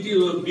ಈ ರೀತಿ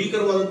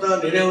ಭೀಕರವಾದಂತಹ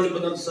ನೆರೆಹಾವಳಿ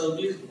ಬಂದಂತ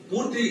ಸಂದರ್ಭದಲ್ಲಿ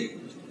ಪೂರ್ತಿ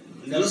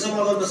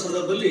ನೆಲಸಮಾದಂತ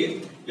ಸಂದರ್ಭದಲ್ಲಿ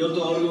ಇವತ್ತು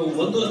ಅವರು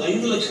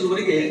 5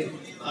 ಲಕ್ಷದವರೆಗೆ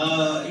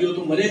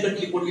ಇವತ್ತು ಮನೆ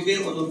ಕಟ್ಟಲಿಕ್ಕೆ ಕೊಡ್ಲಿಕ್ಕೆ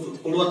ಒಂದು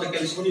ಕೊಡುವಂತ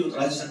ಕೆಲಸವನ್ನು ಇವತ್ತು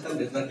ರಾಜ್ಯ ಸರ್ಕಾರ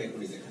ನಿರ್ಧಾರ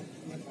ಕೈಗೊಂಡಿದೆ.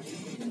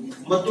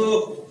 ಮತ್ತು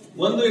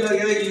ಒಂದು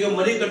ಏನಾಗಿದೆ, ಈಗ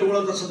ಮನೆ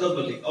ಕಟ್ಟುಕೊಳ್ಳುವಂತ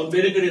ಸಂದರ್ಭದಲ್ಲಿ ಅವ್ರು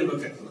ಬೇರೆ ಕಡೆ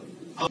ಇರ್ಬೇಕಾಗ್ತದೆ.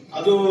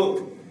 ಅದು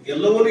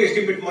ಎಲ್ಲವನ್ನೂ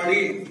ಎಸ್ಟಿಮೇಟ್ ಮಾಡಿ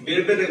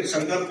ಬೇರೆ ಬೇರೆ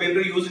ಸರ್ಕಾರ ಬೇರೆ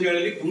ಬೇರೆ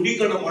ಯೋಜನೆಗಳಲ್ಲಿ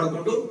ಕ್ರೋಢೀಕರಣ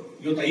ಮಾಡಿಕೊಂಡು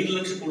ಇವತ್ತು 5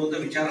 ಲಕ್ಷ ಕೊಡುವಂತ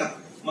ವಿಚಾರ.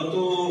 ಮತ್ತು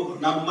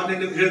ನಾವು ಮೊನ್ನೆ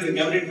ಹೇಳಿದ್ರೆ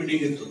ಕ್ಯಾಬಿನೆಟ್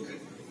ಮೀಟಿಂಗ್ ಇತ್ತು.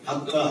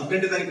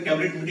 18ನೇ ತಾರೀಕು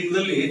ಕ್ಯಾಬಿನೆಟ್ ಮೀಟಿಂಗ್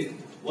ನಲ್ಲಿ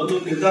ಒಂದು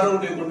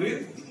ನಿರ್ಧಾರವನ್ನು ಕೈಗೊಂಡ್ವಿ.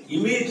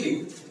 ಇಮಿಡಿಯೇಟ್ಲಿ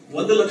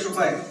 1 ಲಕ್ಷ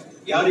ರೂಪಾಯಿ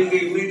ಯಾರಿಗೆ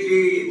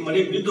ಇಮಿಡಿಯೇಟ್ಲಿ ಮನೆ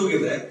ಬಿದ್ದು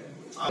ಹೋಗಿದೆ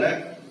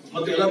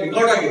ಮತ್ತು ಎಲ್ಲ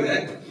ರೆಕಾರ್ಡ್ ಆಗಿದೆ,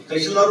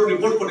 ತಹಶೀಲ್ದಾರ್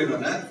ರಿಪೋರ್ಟ್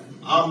ಕೊಟ್ಟಿದ್ದಾನೆ.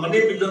 ಆ ಮನೆ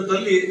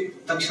ಬಿದ್ದಂತಲ್ಲಿ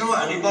ತಕ್ಷಣ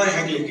ಅಡಿಪಾಯ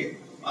ಹಾಕ್ಲಿಕ್ಕೆ,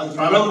 ಅದು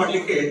ಪ್ರಾರಂಭ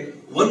ಮಾಡ್ಲಿಕ್ಕೆ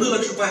 1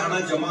 ಲಕ್ಷ ರೂಪಾಯಿ ಹಣ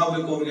ಜಮಾ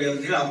ಆಗಬೇಕು ಅವ್ರಿಗೆ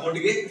ಅಂತ ಹೇಳಿ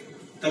ಅಕೌಂಟ್ಗೆ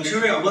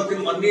ತಕ್ಷಣವೇ ಅವತ್ತಿನ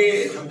ಮೊನ್ನೆ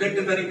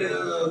 18ನೇ ತಾರೀಕು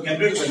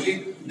ಕ್ಯಾಬಿನೆಟ್ ನಲ್ಲಿ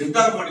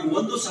ನಿರ್ಧಾರ ಮಾಡಿ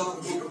 1,000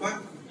 ಕೋಟಿ ರೂಪಾಯಿ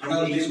ಹಣ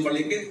ರಿಲೀಸ್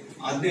ಮಾಡ್ಲಿಕ್ಕೆ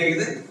ಆಜ್ಞೆ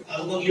ಆಗಿದೆ.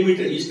 ಅದಕ್ಕೊಂದು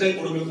ಲಿಮಿಟ್ ಇಷ್ಟೇ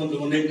ಕೊಡಬೇಕು ಅಂತ,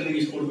 1 ಹೆಕ್ಟರ್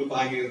ಇಷ್ಟು ಕೊಡಬೇಕು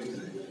ಹಾಗೆ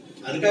ಇರ್ತದೆ.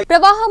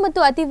 ಪ್ರವಾಹ ಮತ್ತು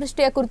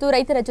ಅತಿವೃಷ್ಟಿಯ ಕುರಿತು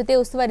ರೈತರ ಜೊತೆ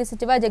ಉಸ್ತುವಾರಿ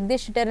ಸಚಿವ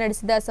ಜಗದೀಶ್ ಶೆಟ್ಟರ್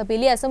ನಡೆಸಿದ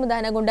ಸಭೆಯಲ್ಲಿ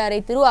ಅಸಮಾಧಾನಗೊಂಡ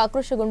ರೈತರು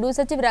ಆಕ್ರೋಶಗೊಂಡು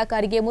ಸಚಿವರ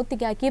ಕಾರಿಗೆ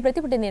ಮುತ್ತಿಗೆ ಹಾಕಿ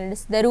ಪ್ರತಿಭಟನೆ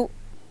ನಡೆಸಿದರು.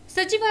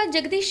 ಸಚಿವ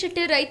ಜಗದೀಶ್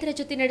ಶೆಟ್ಟರ್ ರೈತರ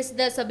ಜೊತೆ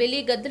ನಡೆಸಿದ ಸಭೆಯಲ್ಲಿ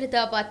ಗದ್ದಲದ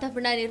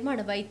ವಾತಾವರಣ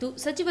ನಿರ್ಮಾಣವಾಯಿತು.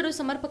 ಸಚಿವರು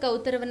ಸಮರ್ಪಕ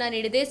ಉತ್ತರವನ್ನ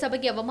ನೀಡದೆ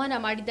ಸಭೆಗೆ ಅವಮಾನ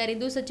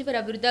ಮಾಡಿದ್ದಾರೆಂದು ಸಚಿವರ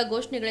ವಿರುದ್ಧ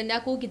ಘೋಷಣೆಗಳನ್ನು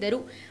ಕೂಗಿದರು.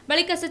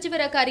 ಬಳಿಕ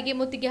ಸಚಿವರ ಕಾರಿಗೆ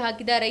ಮುತ್ತಿಗೆ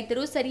ಹಾಕಿದ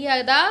ರೈತರು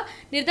ಸರಿಯಾದ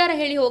ನಿರ್ಧಾರ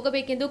ಹೇಳಿ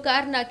ಹೋಗಬೇಕೆಂದು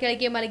ಕಾರಿನ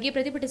ಕೆಳಗೆ ಮಲಗಿ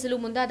ಪ್ರತಿಭಟಿಸಲು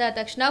ಮುಂದಾದ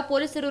ತಕ್ಷಣ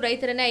ಪೊಲೀಸರು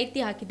ರೈತರನ್ನ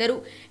ಎತ್ತಿ ಹಾಕಿದರು.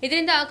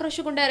 ಇದರಿಂದ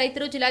ಆಕ್ರೋಶಗೊಂಡ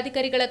ರೈತರು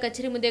ಜಿಲ್ಲಾಧಿಕಾರಿಗಳ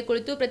ಕಚೇರಿ ಮುಂದೆ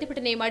ಕುಳಿತು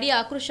ಪ್ರತಿಭಟನೆ ಮಾಡಿ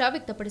ಆಕ್ರೋಶ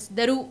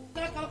ವ್ಯಕ್ತಪಡಿಸಿದರು.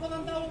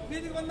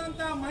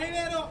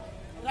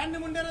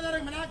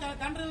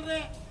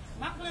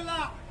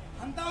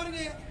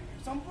 ಅಂತವರಿಗೆ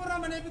ಸಂಪೂರ್ಣ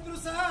ಮನೆ ಬಿದ್ದರೂ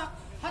ಸಹ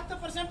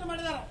 10%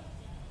 ಮಾಡಿದಾರೆ.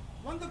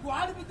 ಒಂದು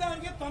ಗ್ವಾಡಿ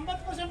ಬಿದ್ದವರಿಗೆ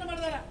 90%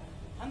 ಮಾಡಿದಾರೆ.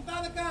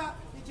 ಅಂತದಕ್ಕ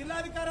ಈ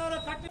ಜಿಲ್ಲಾಧಿಕಾರಿ ಅವರ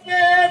ಕಟ್ಟಿಗೆ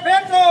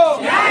ಬೇಕು,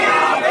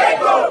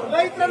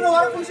 ರೈತರನ್ನು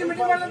ಹೊರಕುಣಿಸಿ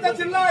ಮೀಟಿಂಗ್ ಮಾಡಿದಂತ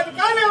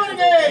ಜಿಲ್ಲಾಧಿಕಾರಿ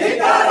ಅವರಿಗೆ,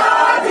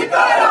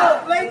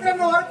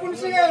 ರೈತರನ್ನು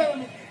ಹೊರಕುಣಿಸಿ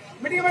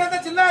ಮೀಟಿಂಗ್ ಮಾಡಿದಂತ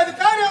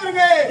ಜಿಲ್ಲಾಧಿಕಾರಿ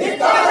ಅವರಿಗೆ,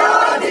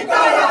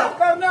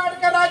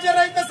 ಕರ್ನಾಟಕ ರಾಜ್ಯ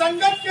ರೈತ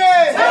ಸಂಘಕ್ಕೆ,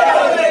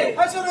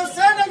 ಹಸಿರು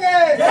ಸೇನೆಗೆ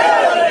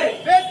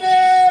ಬೇಕೇ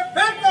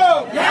ಬೇಕು,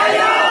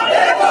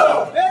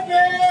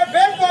 ಬೇಕೇ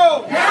ಬೇಕು.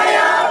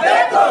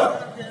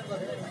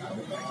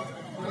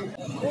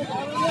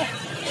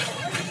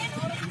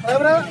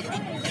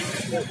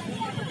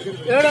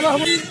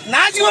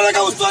 ನಾಚಿಕೊಳ್ಳ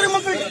ಉಸ್ತುವಾರಿ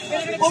ಮಂತ್ರಿಗೆ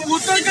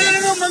ಉತ್ತರ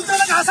ಕನ್ನಡ ಮಂತ್ರಿ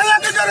ಅಸಹ್ಯ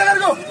ಆಗ್ತಿದ್ದಾರೆ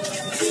ಎಲ್ಲರಿಗೂ.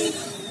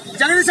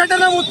 ಜಗದೀಶ್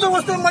ಶೆಟ್ಟರ್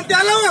ಉಸ್ತುವಾರಿ ಮಂತ್ರಿ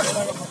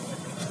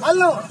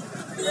ಅಲ್ಲ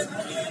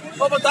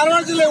ಒಬ್ಬ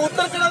ಧಾರವಾಡ ಜಿಲ್ಲೆ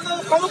ಉತ್ತರ ಕನ್ನಡ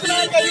ಪ್ರಮುಖ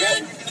ನಾಯಕ.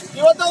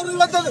 ಇವತ್ತು ಒಂದು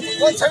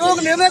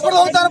ಸಭೆಗೆ ನಿರ್ಣಯ ಕೊಡ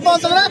ಹೋಗ್ತಾರಪ್ಪ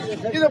ಅಂತಂದ್ರೆ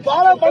ಇದು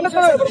ಬಹಳ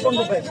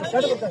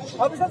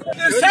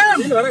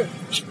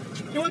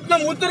ಇವತ್ತು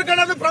ನಮ್ಮ ಉತ್ತರ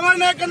ಕನ್ನಡದ ಪ್ರಮಾಣ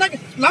ನಾಯಕನ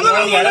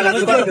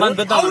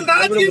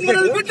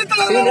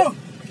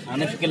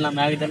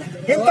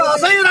ಇಂಥ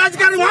ಅಸಹ್ಯ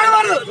ರಾಜಕಾರಣ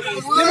ಮಾಡಬಾರ್ದು.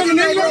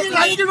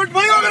 ರಾಜಕೀಯ ಬಿಟ್ಟು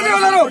ಬೈ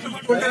ಹೋಗಿರ್ತೀವಲ್ಲರೂ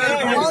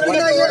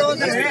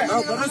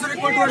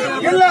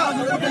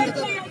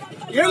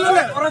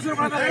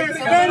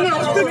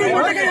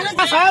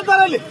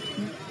ಸಹಾಯತಾರಲ್ಲಿ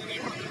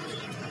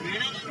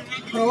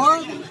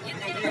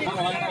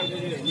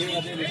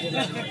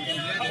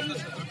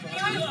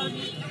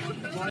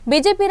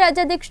ಬಿಜೆಪಿ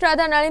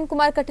ರಾಜ್ಯಾಧ್ಯಕ್ಷರಾದ ನಳಿನ್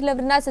ಕುಮಾರ್ ಕಟೀಲ್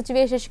ಅವರನ್ನ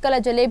ಸಚಿವೆ ಶಶಿಕಲಾ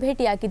ಜೊಲ್ಲೆ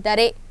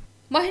ಭೇಟಿಯಾಗಿದ್ದಾರೆ.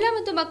 ಮಹಿಳಾ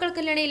ಮತ್ತು ಮಕ್ಕಳ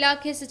ಕಲ್ಯಾಣ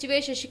ಇಲಾಖೆ ಸಚಿವೆ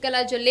ಶಶಿಕಲಾ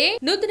ಜೊಲ್ಲೆ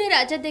ನೂತನ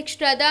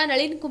ರಾಜ್ಯಾಧ್ಯಕ್ಷರಾದ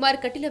ನಳಿನ್ ಕುಮಾರ್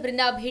ಕಟೀಲ್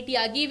ಅವರನ್ನ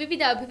ಭೇಟಿಯಾಗಿ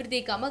ವಿವಿಧ ಅಭಿವೃದ್ಧಿ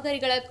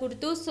ಕಾಮಗಾರಿಗಳ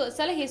ಕುರಿತು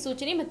ಸಲಹೆ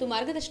ಸೂಚನೆ ಮತ್ತು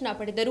ಮಾರ್ಗದರ್ಶನ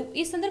ಪಡೆದರು.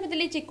 ಈ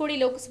ಸಂದರ್ಭದಲ್ಲಿ ಚಿಕ್ಕೋಡಿ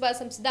ಲೋಕಸಭಾ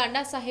ಸಂಸದ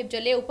ಅಣ್ಣಾ ಸಾಹೇಬ್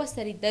ಜೊಲ್ಲೆ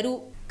ಉಪಸ್ಥಿತರಿದ್ದರು.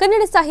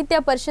 ಕನ್ನಡ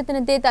ಸಾಹಿತ್ಯ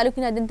ಪರಿಷತ್ತಿನಂತೆ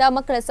ತಾಲೂಕಿನಾದ್ಯಂತ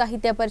ಮಕ್ಕಳ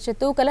ಸಾಹಿತ್ಯ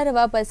ಪರಿಷತ್ತು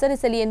ಕಲರವ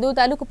ಪಸರಿಸಲಿ ಎಂದು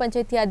ತಾಲೂಕು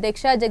ಪಂಚಾಯಿತಿ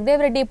ಅಧ್ಯಕ್ಷ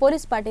ಜಗದೇವರೆಡ್ಡಿ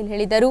ಪೊಲೀಸ್ ಪಾಟೀಲ್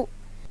ಹೇಳಿದರು.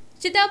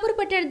 ಚಿತ್ತಾಪುರ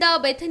ಪಟ್ಟಣದ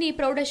ಬೆಥನಿ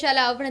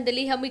ಪ್ರೌಢಶಾಲಾ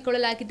ಆವರಣದಲ್ಲಿ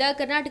ಹಮ್ಮಿಕೊಳ್ಳಲಾಗಿದ್ದ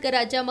ಕರ್ನಾಟಕ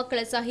ರಾಜ್ಯ ಮಕ್ಕಳ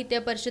ಸಾಹಿತ್ಯ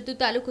ಪರಿಷತ್ತು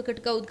ತಾಲೂಕು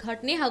ಘಟಕ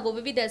ಉದ್ಘಾಟನೆ ಹಾಗೂ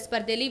ವಿವಿಧ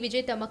ಸ್ಪರ್ಧೆಯಲ್ಲಿ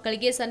ವಿಜೇತ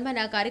ಮಕ್ಕಳಿಗೆ ಸನ್ಮಾನ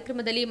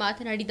ಕಾರ್ಯಕ್ರಮದಲ್ಲಿ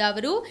ಮಾತನಾಡಿದ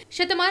ಅವರು,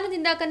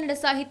 ಶತಮಾನದಿಂದ ಕನ್ನಡ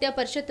ಸಾಹಿತ್ಯ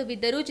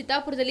ಪರಿಷತ್ತುವಿದ್ದರೂ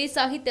ಚಿತ್ತಾಪುರದಲ್ಲಿ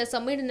ಸಾಹಿತ್ಯ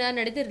ಸಮ್ಮೇಳನ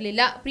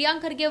ನಡೆದಿರಲಿಲ್ಲ.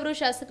 ಪ್ರಿಯಾಂಕ್ ಖರ್ಗೆ ಅವರು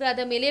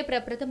ಶಾಸಕರಾದ ಮೇಲೆ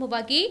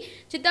ಪ್ರಪ್ರಥಮವಾಗಿ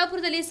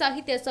ಚಿತ್ತಾಪುರದಲ್ಲಿ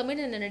ಸಾಹಿತ್ಯ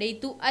ಸಮ್ಮೇಳನ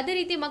ನಡೆಯಿತು. ಅದೇ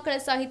ರೀತಿ ಮಕ್ಕಳ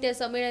ಸಾಹಿತ್ಯ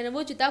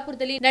ಸಮ್ಮೇಳನವು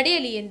ಚಿತ್ತಾಪುರದಲ್ಲಿ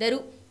ನಡೆಯಲಿ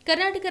ಎಂದರು.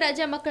 ಕರ್ನಾಟಕ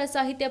ರಾಜ್ಯ ಮಕ್ಕಳ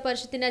ಸಾಹಿತ್ಯ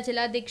ಪರಿಷತ್ತಿನ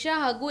ಜಿಲ್ಲಾಧ್ಯಕ್ಷ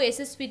ಹಾಗೂ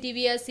ಎಸ್ಎಸ್ಪಿ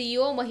ಟಿವಿಯ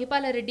ಸಿಇಒ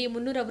ಮಹಿಪಾಲ ರೆಡ್ಡಿ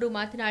ಮುನ್ನೂರ್ ಅವರು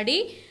ಮಾತನಾಡಿ,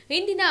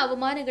 ಇಂದಿನ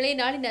ಅವಮಾನಗಳೇ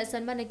ನಾಳಿನ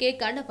ಸನ್ಮಾನಕ್ಕೆ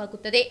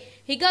ಕಾರಣವಾಗುತ್ತದೆ.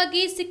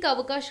 ಹೀಗಾಗಿ ಸಿಕ್ಕ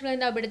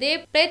ಅವಕಾಶಗಳನ್ನು ಬಿಡದೆ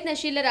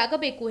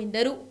ಪ್ರಯತ್ನಶೀಲರಾಗಬೇಕು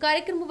ಎಂದರು.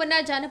 ಕಾರ್ಯಕ್ರಮವನ್ನು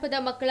ಜಾನಪದ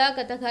ಮಕ್ಕಳ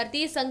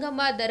ಕಥಾಗಾರ್ತಿ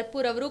ಸಂಗಮ್ಮ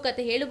ದರ್ಪೂರ್ ಅವರು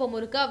ಕಥೆ ಹೇಳುವ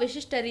ಮೂಲಕ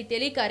ವಿಶಿಷ್ಟ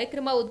ರೀತಿಯಲ್ಲಿ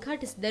ಕಾರ್ಯಕ್ರಮ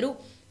ಉದ್ಘಾಟಿಸಿದರು.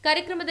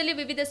 ಕಾರ್ಯಕ್ರಮದಲ್ಲಿ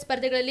ವಿವಿಧ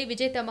ಸ್ಪರ್ಧೆಗಳಲ್ಲಿ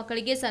ವಿಜೇತ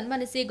ಮಕ್ಕಳಿಗೆ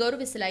ಸನ್ಮಾನಿಸಿ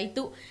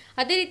ಗೌರವಿಸಲಾಯಿತು.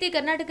 ಅದೇ ರೀತಿ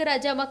ಕರ್ನಾಟಕ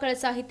ರಾಜ್ಯ ಮಕ್ಕಳ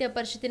ಸಾಹಿತ್ಯ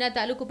ಪರಿಷತ್ತಿನ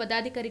ತಾಲೂಕು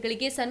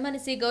ಪದಾಧಿಕಾರಿಗಳಿಗೆ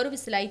ಸನ್ಮಾನಿಸಿ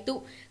ಗೌರವಿಸಲಾಯಿತು.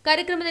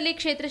 ಕಾರ್ಯಕ್ರಮದಲ್ಲಿ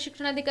ಕ್ಷೇತ್ರ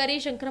ಶಿಕ್ಷಣಾಧಿಕಾರಿ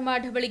ಶಂಕರಮ್ಮ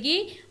ಢವಳಗಿ,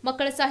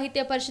 ಮಕ್ಕಳ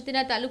ಸಾಹಿತ್ಯ ಪರಿಷತ್ತಿನ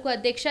ತಾಲೂಕು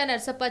ಅಧ್ಯಕ್ಷ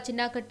ನರಸಪ್ಪ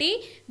ಚಿನ್ನಾಕಟ್ಟಿ,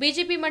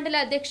 ಬಿಜೆಪಿ ಮಂಡಲ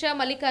ಅಧ್ಯಕ್ಷ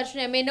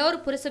ಮಲ್ಲಿಕಾರ್ಜುನ ಎಮ್ಮೆನೂರ್,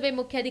 ಪುರಸಭೆ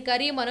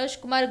ಮುಖ್ಯಾಧಿಕಾರಿ ಮನೋಜ್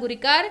ಕುಮಾರ್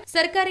ಗುರಿಕಾರ್,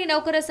 ಸರ್ಕಾರಿ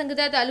ನೌಕರ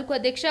ಸಂಘದ ತಾಲೂಕು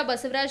ಅಧ್ಯಕ್ಷ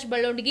ಬಸವರಾಜ್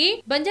ಬಳ್ಳೊಂಡಗಿ,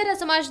 ಬಂಜಾರ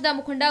ಸಮಾಜದ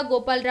ಮುಖಂಡ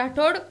ಗೋಪಾಲ್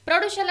ರಾಠೋಡ್,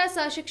 ಪ್ರೌಢಶಾಲಾ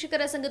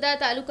ಶಿಕ್ಷಕರ ಸಂಘದ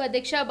ತಾಲೂಕು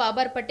ಅಧ್ಯಕ್ಷ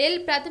ಬಾಬರ್ ಪಟೇಲ್,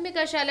 ಪ್ರಾಥಮಿಕ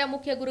ಶಾಲಾ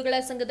ಮುಖ್ಯ ಗುರುಗಳ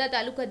ಸಂಘದ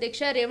ತಾಲೂಕು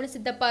ಅಧ್ಯಕ್ಷ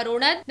ರೇವಣಸಿದ್ದಪ್ಪ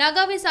ರೋಣದ್,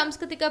 ನಾಗಾವಿ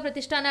ಸಾಂಸ್ಕೃತಿಕ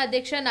ಪ್ರತಿಷ್ಠಾನ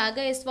ಅಧ್ಯಕ್ಷ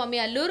ನಾಗಯಸ್ವಾಮಿ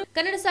ಅಲ್ಲೂರ್,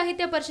 ಕನ್ನಡ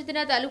ಸಾಹಿತ್ಯ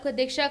ಪರಿಷತ್ತಿನ ತಾಲೂಕು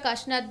ಅಧ್ಯಕ್ಷ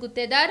ಕಾಶಿನಾಥ್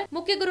ಗುತ್ತೇದಾರ್,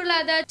 ಮುಖ್ಯ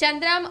ಗುರುಗಳಾದ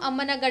ಚಂದ್ರಾಮ್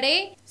ಅಮ್ಮನಗಡೆ,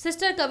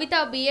 sister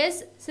Kavita BS,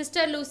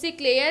 sister Lucy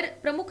ಕ್ಲೇಯರ್,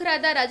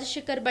 ಪ್ರಮುಖರಾದ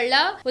ರಾಜಶೇಖರ್ ಬಳ್ಳ,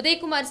 ಉದಯ್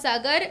ಕುಮಾರ್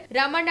ಸಾಗರ್,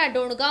 ರಾಮಣ್ಣ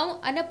ಡೋಣಗಾಂವ್,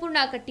 ಅನ್ನಪೂರ್ಣ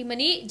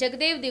ಕಟ್ಟಿಮನಿ,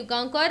 ಜಗದೇವ್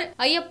ದಿವ್ಗಾಂಕರ್,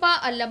 ಅಯ್ಯಪ್ಪ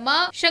ಅಲ್ಲಮ್ಮ,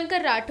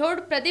 ಶಂಕರ್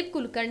ರಾಠೋಡ್, ಪ್ರದೀಪ್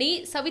ಕುಲಕರ್ಣಿ,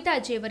 ಸವಿತಾ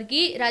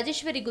ಜೇವರ್ಗಿ,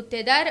 ರಾಜೇಶ್ವರಿ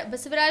ಗುತ್ತೇದಾರ್,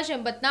 ಬಸವರಾಜ್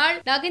ಎಂಬತ್ನಾಳ್,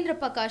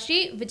 ನಾಗೇಂದ್ರಪ್ಪ ಕಾಶಿ,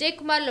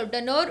 ವಿಜಯಕುಮಾರ್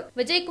ಲೊಡ್ಡನೋರ್,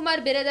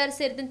 ವಿಜಯಕುಮಾರ್ ಬಿರಾದಾರ್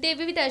ಸೇರಿದಂತೆ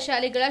ವಿವಿಧ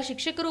ಶಾಲೆಗಳ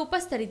ಶಿಕ್ಷಕರು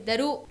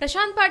ಉಪಸ್ಥಿತರಿದ್ದರು.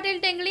 Prashant Patil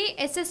ಟೆಂಗ್ಳಿ,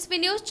 SSV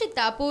news,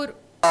 Chittapur.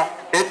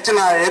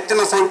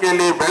 ಹೆಚ್ಚಿನ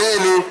ಸಂಖ್ಯೆಯಲ್ಲಿ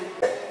ಬೆಳೆಯಲಿ.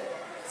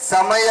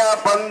 ಸಮಯ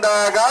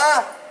ಬಂದಾಗ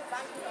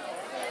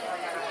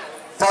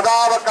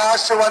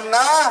ಸದಾವಕಾಶವನ್ನ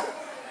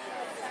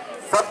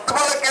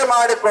ಸದ್ಬಳಕೆ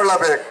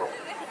ಮಾಡಿಕೊಳ್ಳಬೇಕು.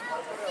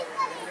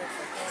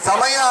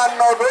 ಸಮಯ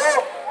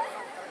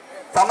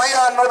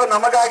ಅನ್ನೋದು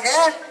ನಮಗಾಗಿ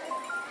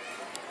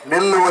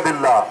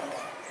ನಿಲ್ಲುವುದಿಲ್ಲ.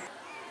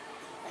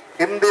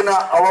 ಇಂದಿನ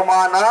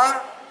ಅವಮಾನ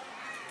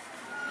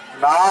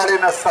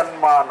ನಾಳಿನ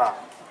ಸನ್ಮಾನ.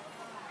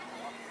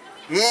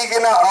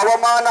 ಈಗಿನ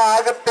ಅವಮಾನ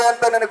ಆಗುತ್ತೆ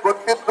ಅಂತ ನನಗೆ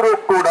ಗೊತ್ತಿದ್ರೂ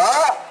ಕೂಡ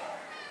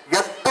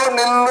ಎದ್ದು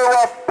ನಿಲ್ಲುವ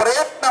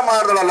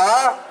ಹೇಳಿದಳಲ್ಲ,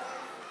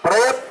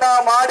 ಪ್ರಯತ್ನ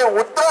ಮಾಡಿ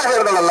ಉತ್ತರ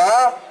ಹೇಳಿದಳಲ್ಲ,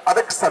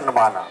 ಅದಕ್ಕೆ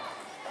ಸನ್ಮಾನ.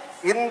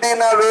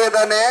 ಇಂದಿನ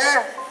ವೇದನೆ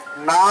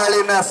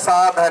ನಾಳಿನ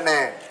ಸಾಧನೆ.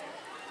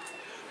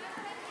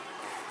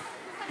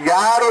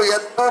 ಯಾರು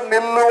ಎದ್ದು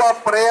ನಿಲ್ಲುವ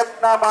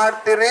ಪ್ರಯತ್ನ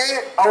ಮಾಡ್ತೀರಿ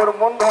ಅವ್ರು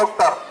ಮುಂದೆ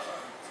ಹೋಗ್ತಾರ.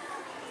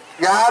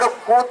 ಯಾರು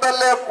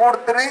ಕೂತಲ್ಲೇ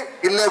ಕೂಡ್ತೀರಿ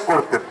ಇಲ್ಲೇ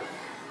ಕೂಡ್ತೀರಿ.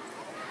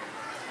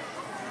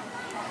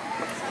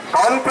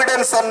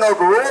 ಕಾನ್ಫಿಡೆನ್ಸ್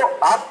ಅನ್ನೋದು,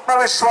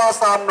 ಆತ್ಮವಿಶ್ವಾಸ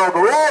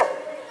ಅನ್ನೋದು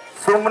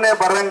ಸುಮ್ಮನೆ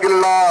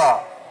ಬರಂಗಿಲ್ಲ.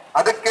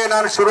 ಅದಕ್ಕೆ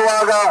ನಾನು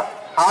ಶುರುವಾಗ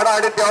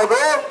ಹಾಡಿದ್ದು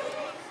ಯಾವುದು?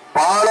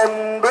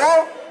 ಬಾಳೊಂದು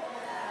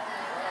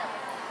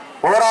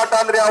ಹೋರಾಟ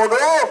ಅಂದ್ರೆ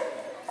ಯಾವುದು?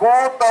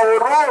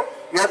 ಕೂತವರು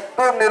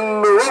ಎದ್ದು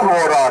ನಿಲ್ಲುವ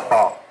ಹೋರಾಟ.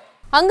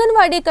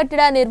 ಅಂಗನವಾಡಿ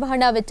ಕಟ್ಟಡ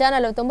ನಿರ್ವಹಣಾ ವೆಚ್ಚ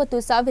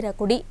 49,000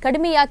 ಕೋಟಿ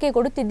ಕಡಿಮೆ ಯಾಕೆ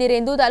ಕೊಡುತ್ತಿದ್ದೀರಿ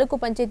ಎಂದು ತಾಲೂಕು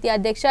ಪಂಚಾಯಿತಿ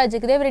ಅಧ್ಯಕ್ಷ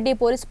ಜಗದೇವರೆಡ್ಡಿ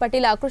ಪೊಲೀಸ್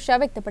ಪಾಟೀಲ್ ಆಕ್ರೋಶ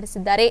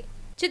ವ್ಯಕ್ತಪಡಿಸಿದ್ದಾರೆ.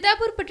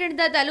 ಚಿತ್ತಾಪುರ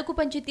ಪಟ್ಟಣದ ತಾಲೂಕು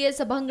ಪಂಚಾಯಿತಿಯ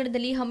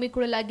ಸಭಾಂಗಣದಲ್ಲಿ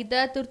ಹಮ್ಮಿಕೊಳ್ಳಲಾಗಿದ್ದ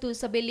ತುರ್ತು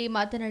ಸಭೆಯಲ್ಲಿ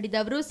ಮಾತನಾಡಿದ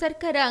ಅವರು,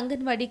 ಸರ್ಕಾರ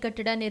ಅಂಗನವಾಡಿ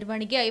ಕಟ್ಟಡ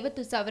ನಿರ್ವಹಣೆಗೆ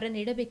 50,000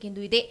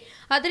 ನೀಡಬೇಕೆಂದು ಇದೆ.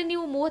 ಆದರೆ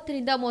ನೀವು 30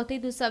 ರಿಂದ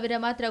 35,000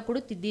 ಮಾತ್ರ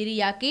ಕೊಡುತ್ತಿದ್ದೀರಿ,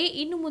 ಯಾಕೆ?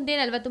 ಇನ್ನು ಮುಂದೆ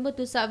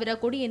 49,000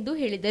 ಕೊಡಿ ಎಂದು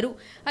ಹೇಳಿದರು.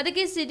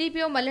 ಅದಕ್ಕೆ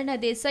ಸಿಡಿಪಿಒ ಮಲ್ಲಣ್ಣ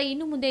ದೇಸಾಯಿ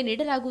ಇನ್ನು ಮುಂದೆ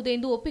ನೀಡಲಾಗುವುದು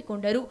ಎಂದು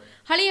ಒಪ್ಪಿಕೊಂಡರು.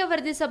 ಹಳೆಯ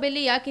ವರದಿ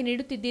ಸಭೆಯಲ್ಲಿ ಯಾಕೆ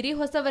ನೀಡುತ್ತಿದ್ದೀರಿ?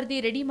 ಹೊಸ ವರದಿ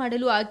ರೆಡಿ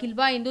ಮಾಡಲು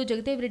ಆಗಿಲ್ವಾ ಎಂದು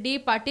ಜಗದೇವರೆಡ್ಡಿ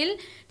ಪಾಟೀಲ್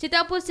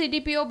ಚಿತ್ತಾಪುರ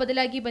ಸಿಡಿಪಿಒ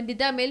ಬದಲಾಗಿ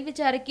ಬಂದಿದ್ದ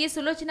ಮೇಲ್ವಿಚಾರಕಿ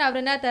ಸುಲೋಚನಾ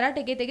ಅವರನ್ನ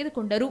ತರಾಟೆಗೆ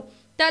ತೆಗೆದುಕೊಂಡರು.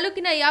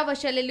 ತಾಲೂಕಿನ ಯಾವ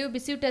ಶಾಲೆಯಲ್ಲೂ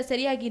ಬಿಸಿಯೂಟ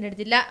ಸರಿಯಾಗಿ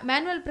ನಡೆದಿಲ್ಲ,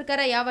 ಮ್ಯಾನ್ಯುವಲ್ ಪ್ರಕಾರ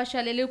ಯಾವ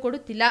ಶಾಲೆಯಲ್ಲೂ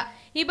ಕೊಡುತ್ತಿಲ್ಲ.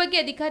 ಈ ಬಗ್ಗೆ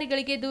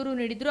ಅಧಿಕಾರಿಗಳಿಗೆ ದೂರು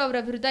ನೀಡಿದ್ರು, ಅವರ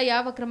ವಿರುದ್ಧ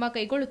ಯಾವ ಕ್ರಮ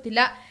ಕೈಗೊಳ್ಳುತ್ತಿಲ್ಲ.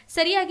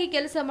 ಸರಿಯಾಗಿ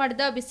ಕೆಲಸ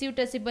ಮಾಡಿದ ಬಿಸಿಯೂಟ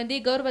ಸಿಬ್ಬಂದಿ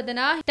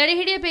ಗೌರವಧನ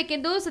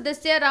ತಡೆಹಿಡಿಯಬೇಕೆಂದು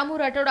ಸದಸ್ಯ ರಾಮು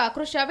ರಾಠೋಡ್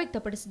ಆಕ್ರೋಶ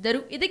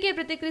ವ್ಯಕ್ತಪಡಿಸಿದರು. ಇದಕ್ಕೆ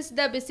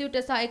ಪ್ರತಿಕ್ರಿಯಿಸಿದ ಬಿಸಿಯೂಟ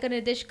ಸಹಾಯಕ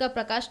ನಿರ್ದೇಶಕ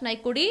ಪ್ರಕಾಶ್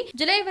ನಾಯ್ಕೋಡಿ,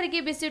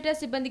 ಜುಲೈವರೆಗೆ ಬಿಸಿಯೂಟ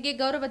ಸಿಬ್ಬಂದಿಗೆ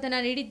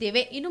ಗೌರವಧನ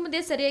ನೀಡಿದ್ದೇವೆ. ಇನ್ನು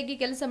ಮುಂದೆ ಸರಿಯಾಗಿ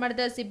ಕೆಲಸ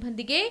ಮಾಡಿದ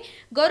ಸಿಬ್ಬಂದಿಗೆ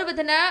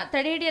ಗೌರವಧನ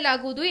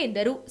ತಡೆಹಿಡಿಯಲಾಗುವುದು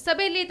ಎಂದರು.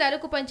 ಸಭೆಯಲ್ಲಿ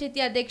ತಾಲೂಕು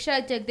ಪಂಚಾಯಿತಿ ಅಧ್ಯಕ್ಷ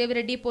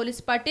ಜಗದೇವರೆಡ್ಡಿ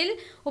ಪೊಲೀಸ್ ಪಾಟೀಲ್,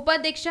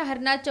 ಉಪಾಧ್ಯಕ್ಷ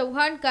ಹರ್ನಾಥ್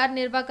ಚೌಹಾಣ್,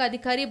 ಕಾರ್ಯನಿರ್ವಾಹಕ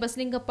ಅಧಿಕಾರಿ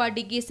ಬಸಲಿಂಗಪ್ಪ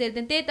ಡಿಗ್ಗಿ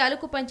ಸೇರಿದಂತೆ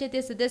ತಾಲೂಕು ಪಂಚಾಯಿತಿ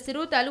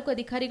ಸದಸ್ಯರು, ತಾಲೂಕು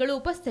ಅಧಿಕಾರಿಗಳು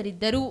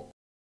ಉಪಸ್ಥಿತರಿದ್ದರು.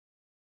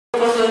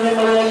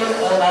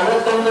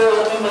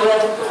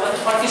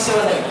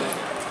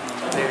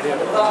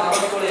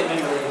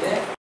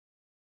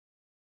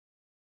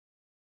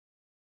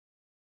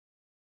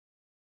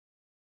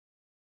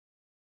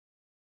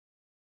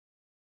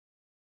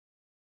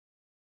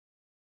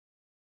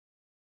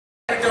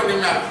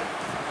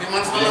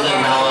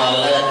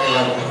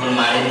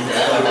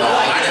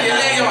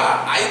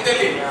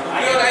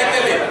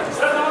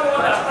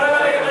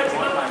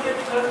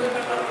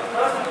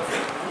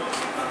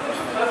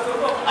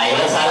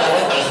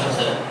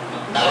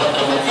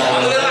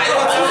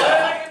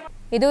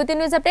 ಇದು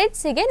ನ್ಯೂಸ್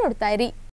ಅಪ್ಡೇಟ್ಸ್. ಹೀಗೆ ನೋಡ್ತಾ ಇರಿ.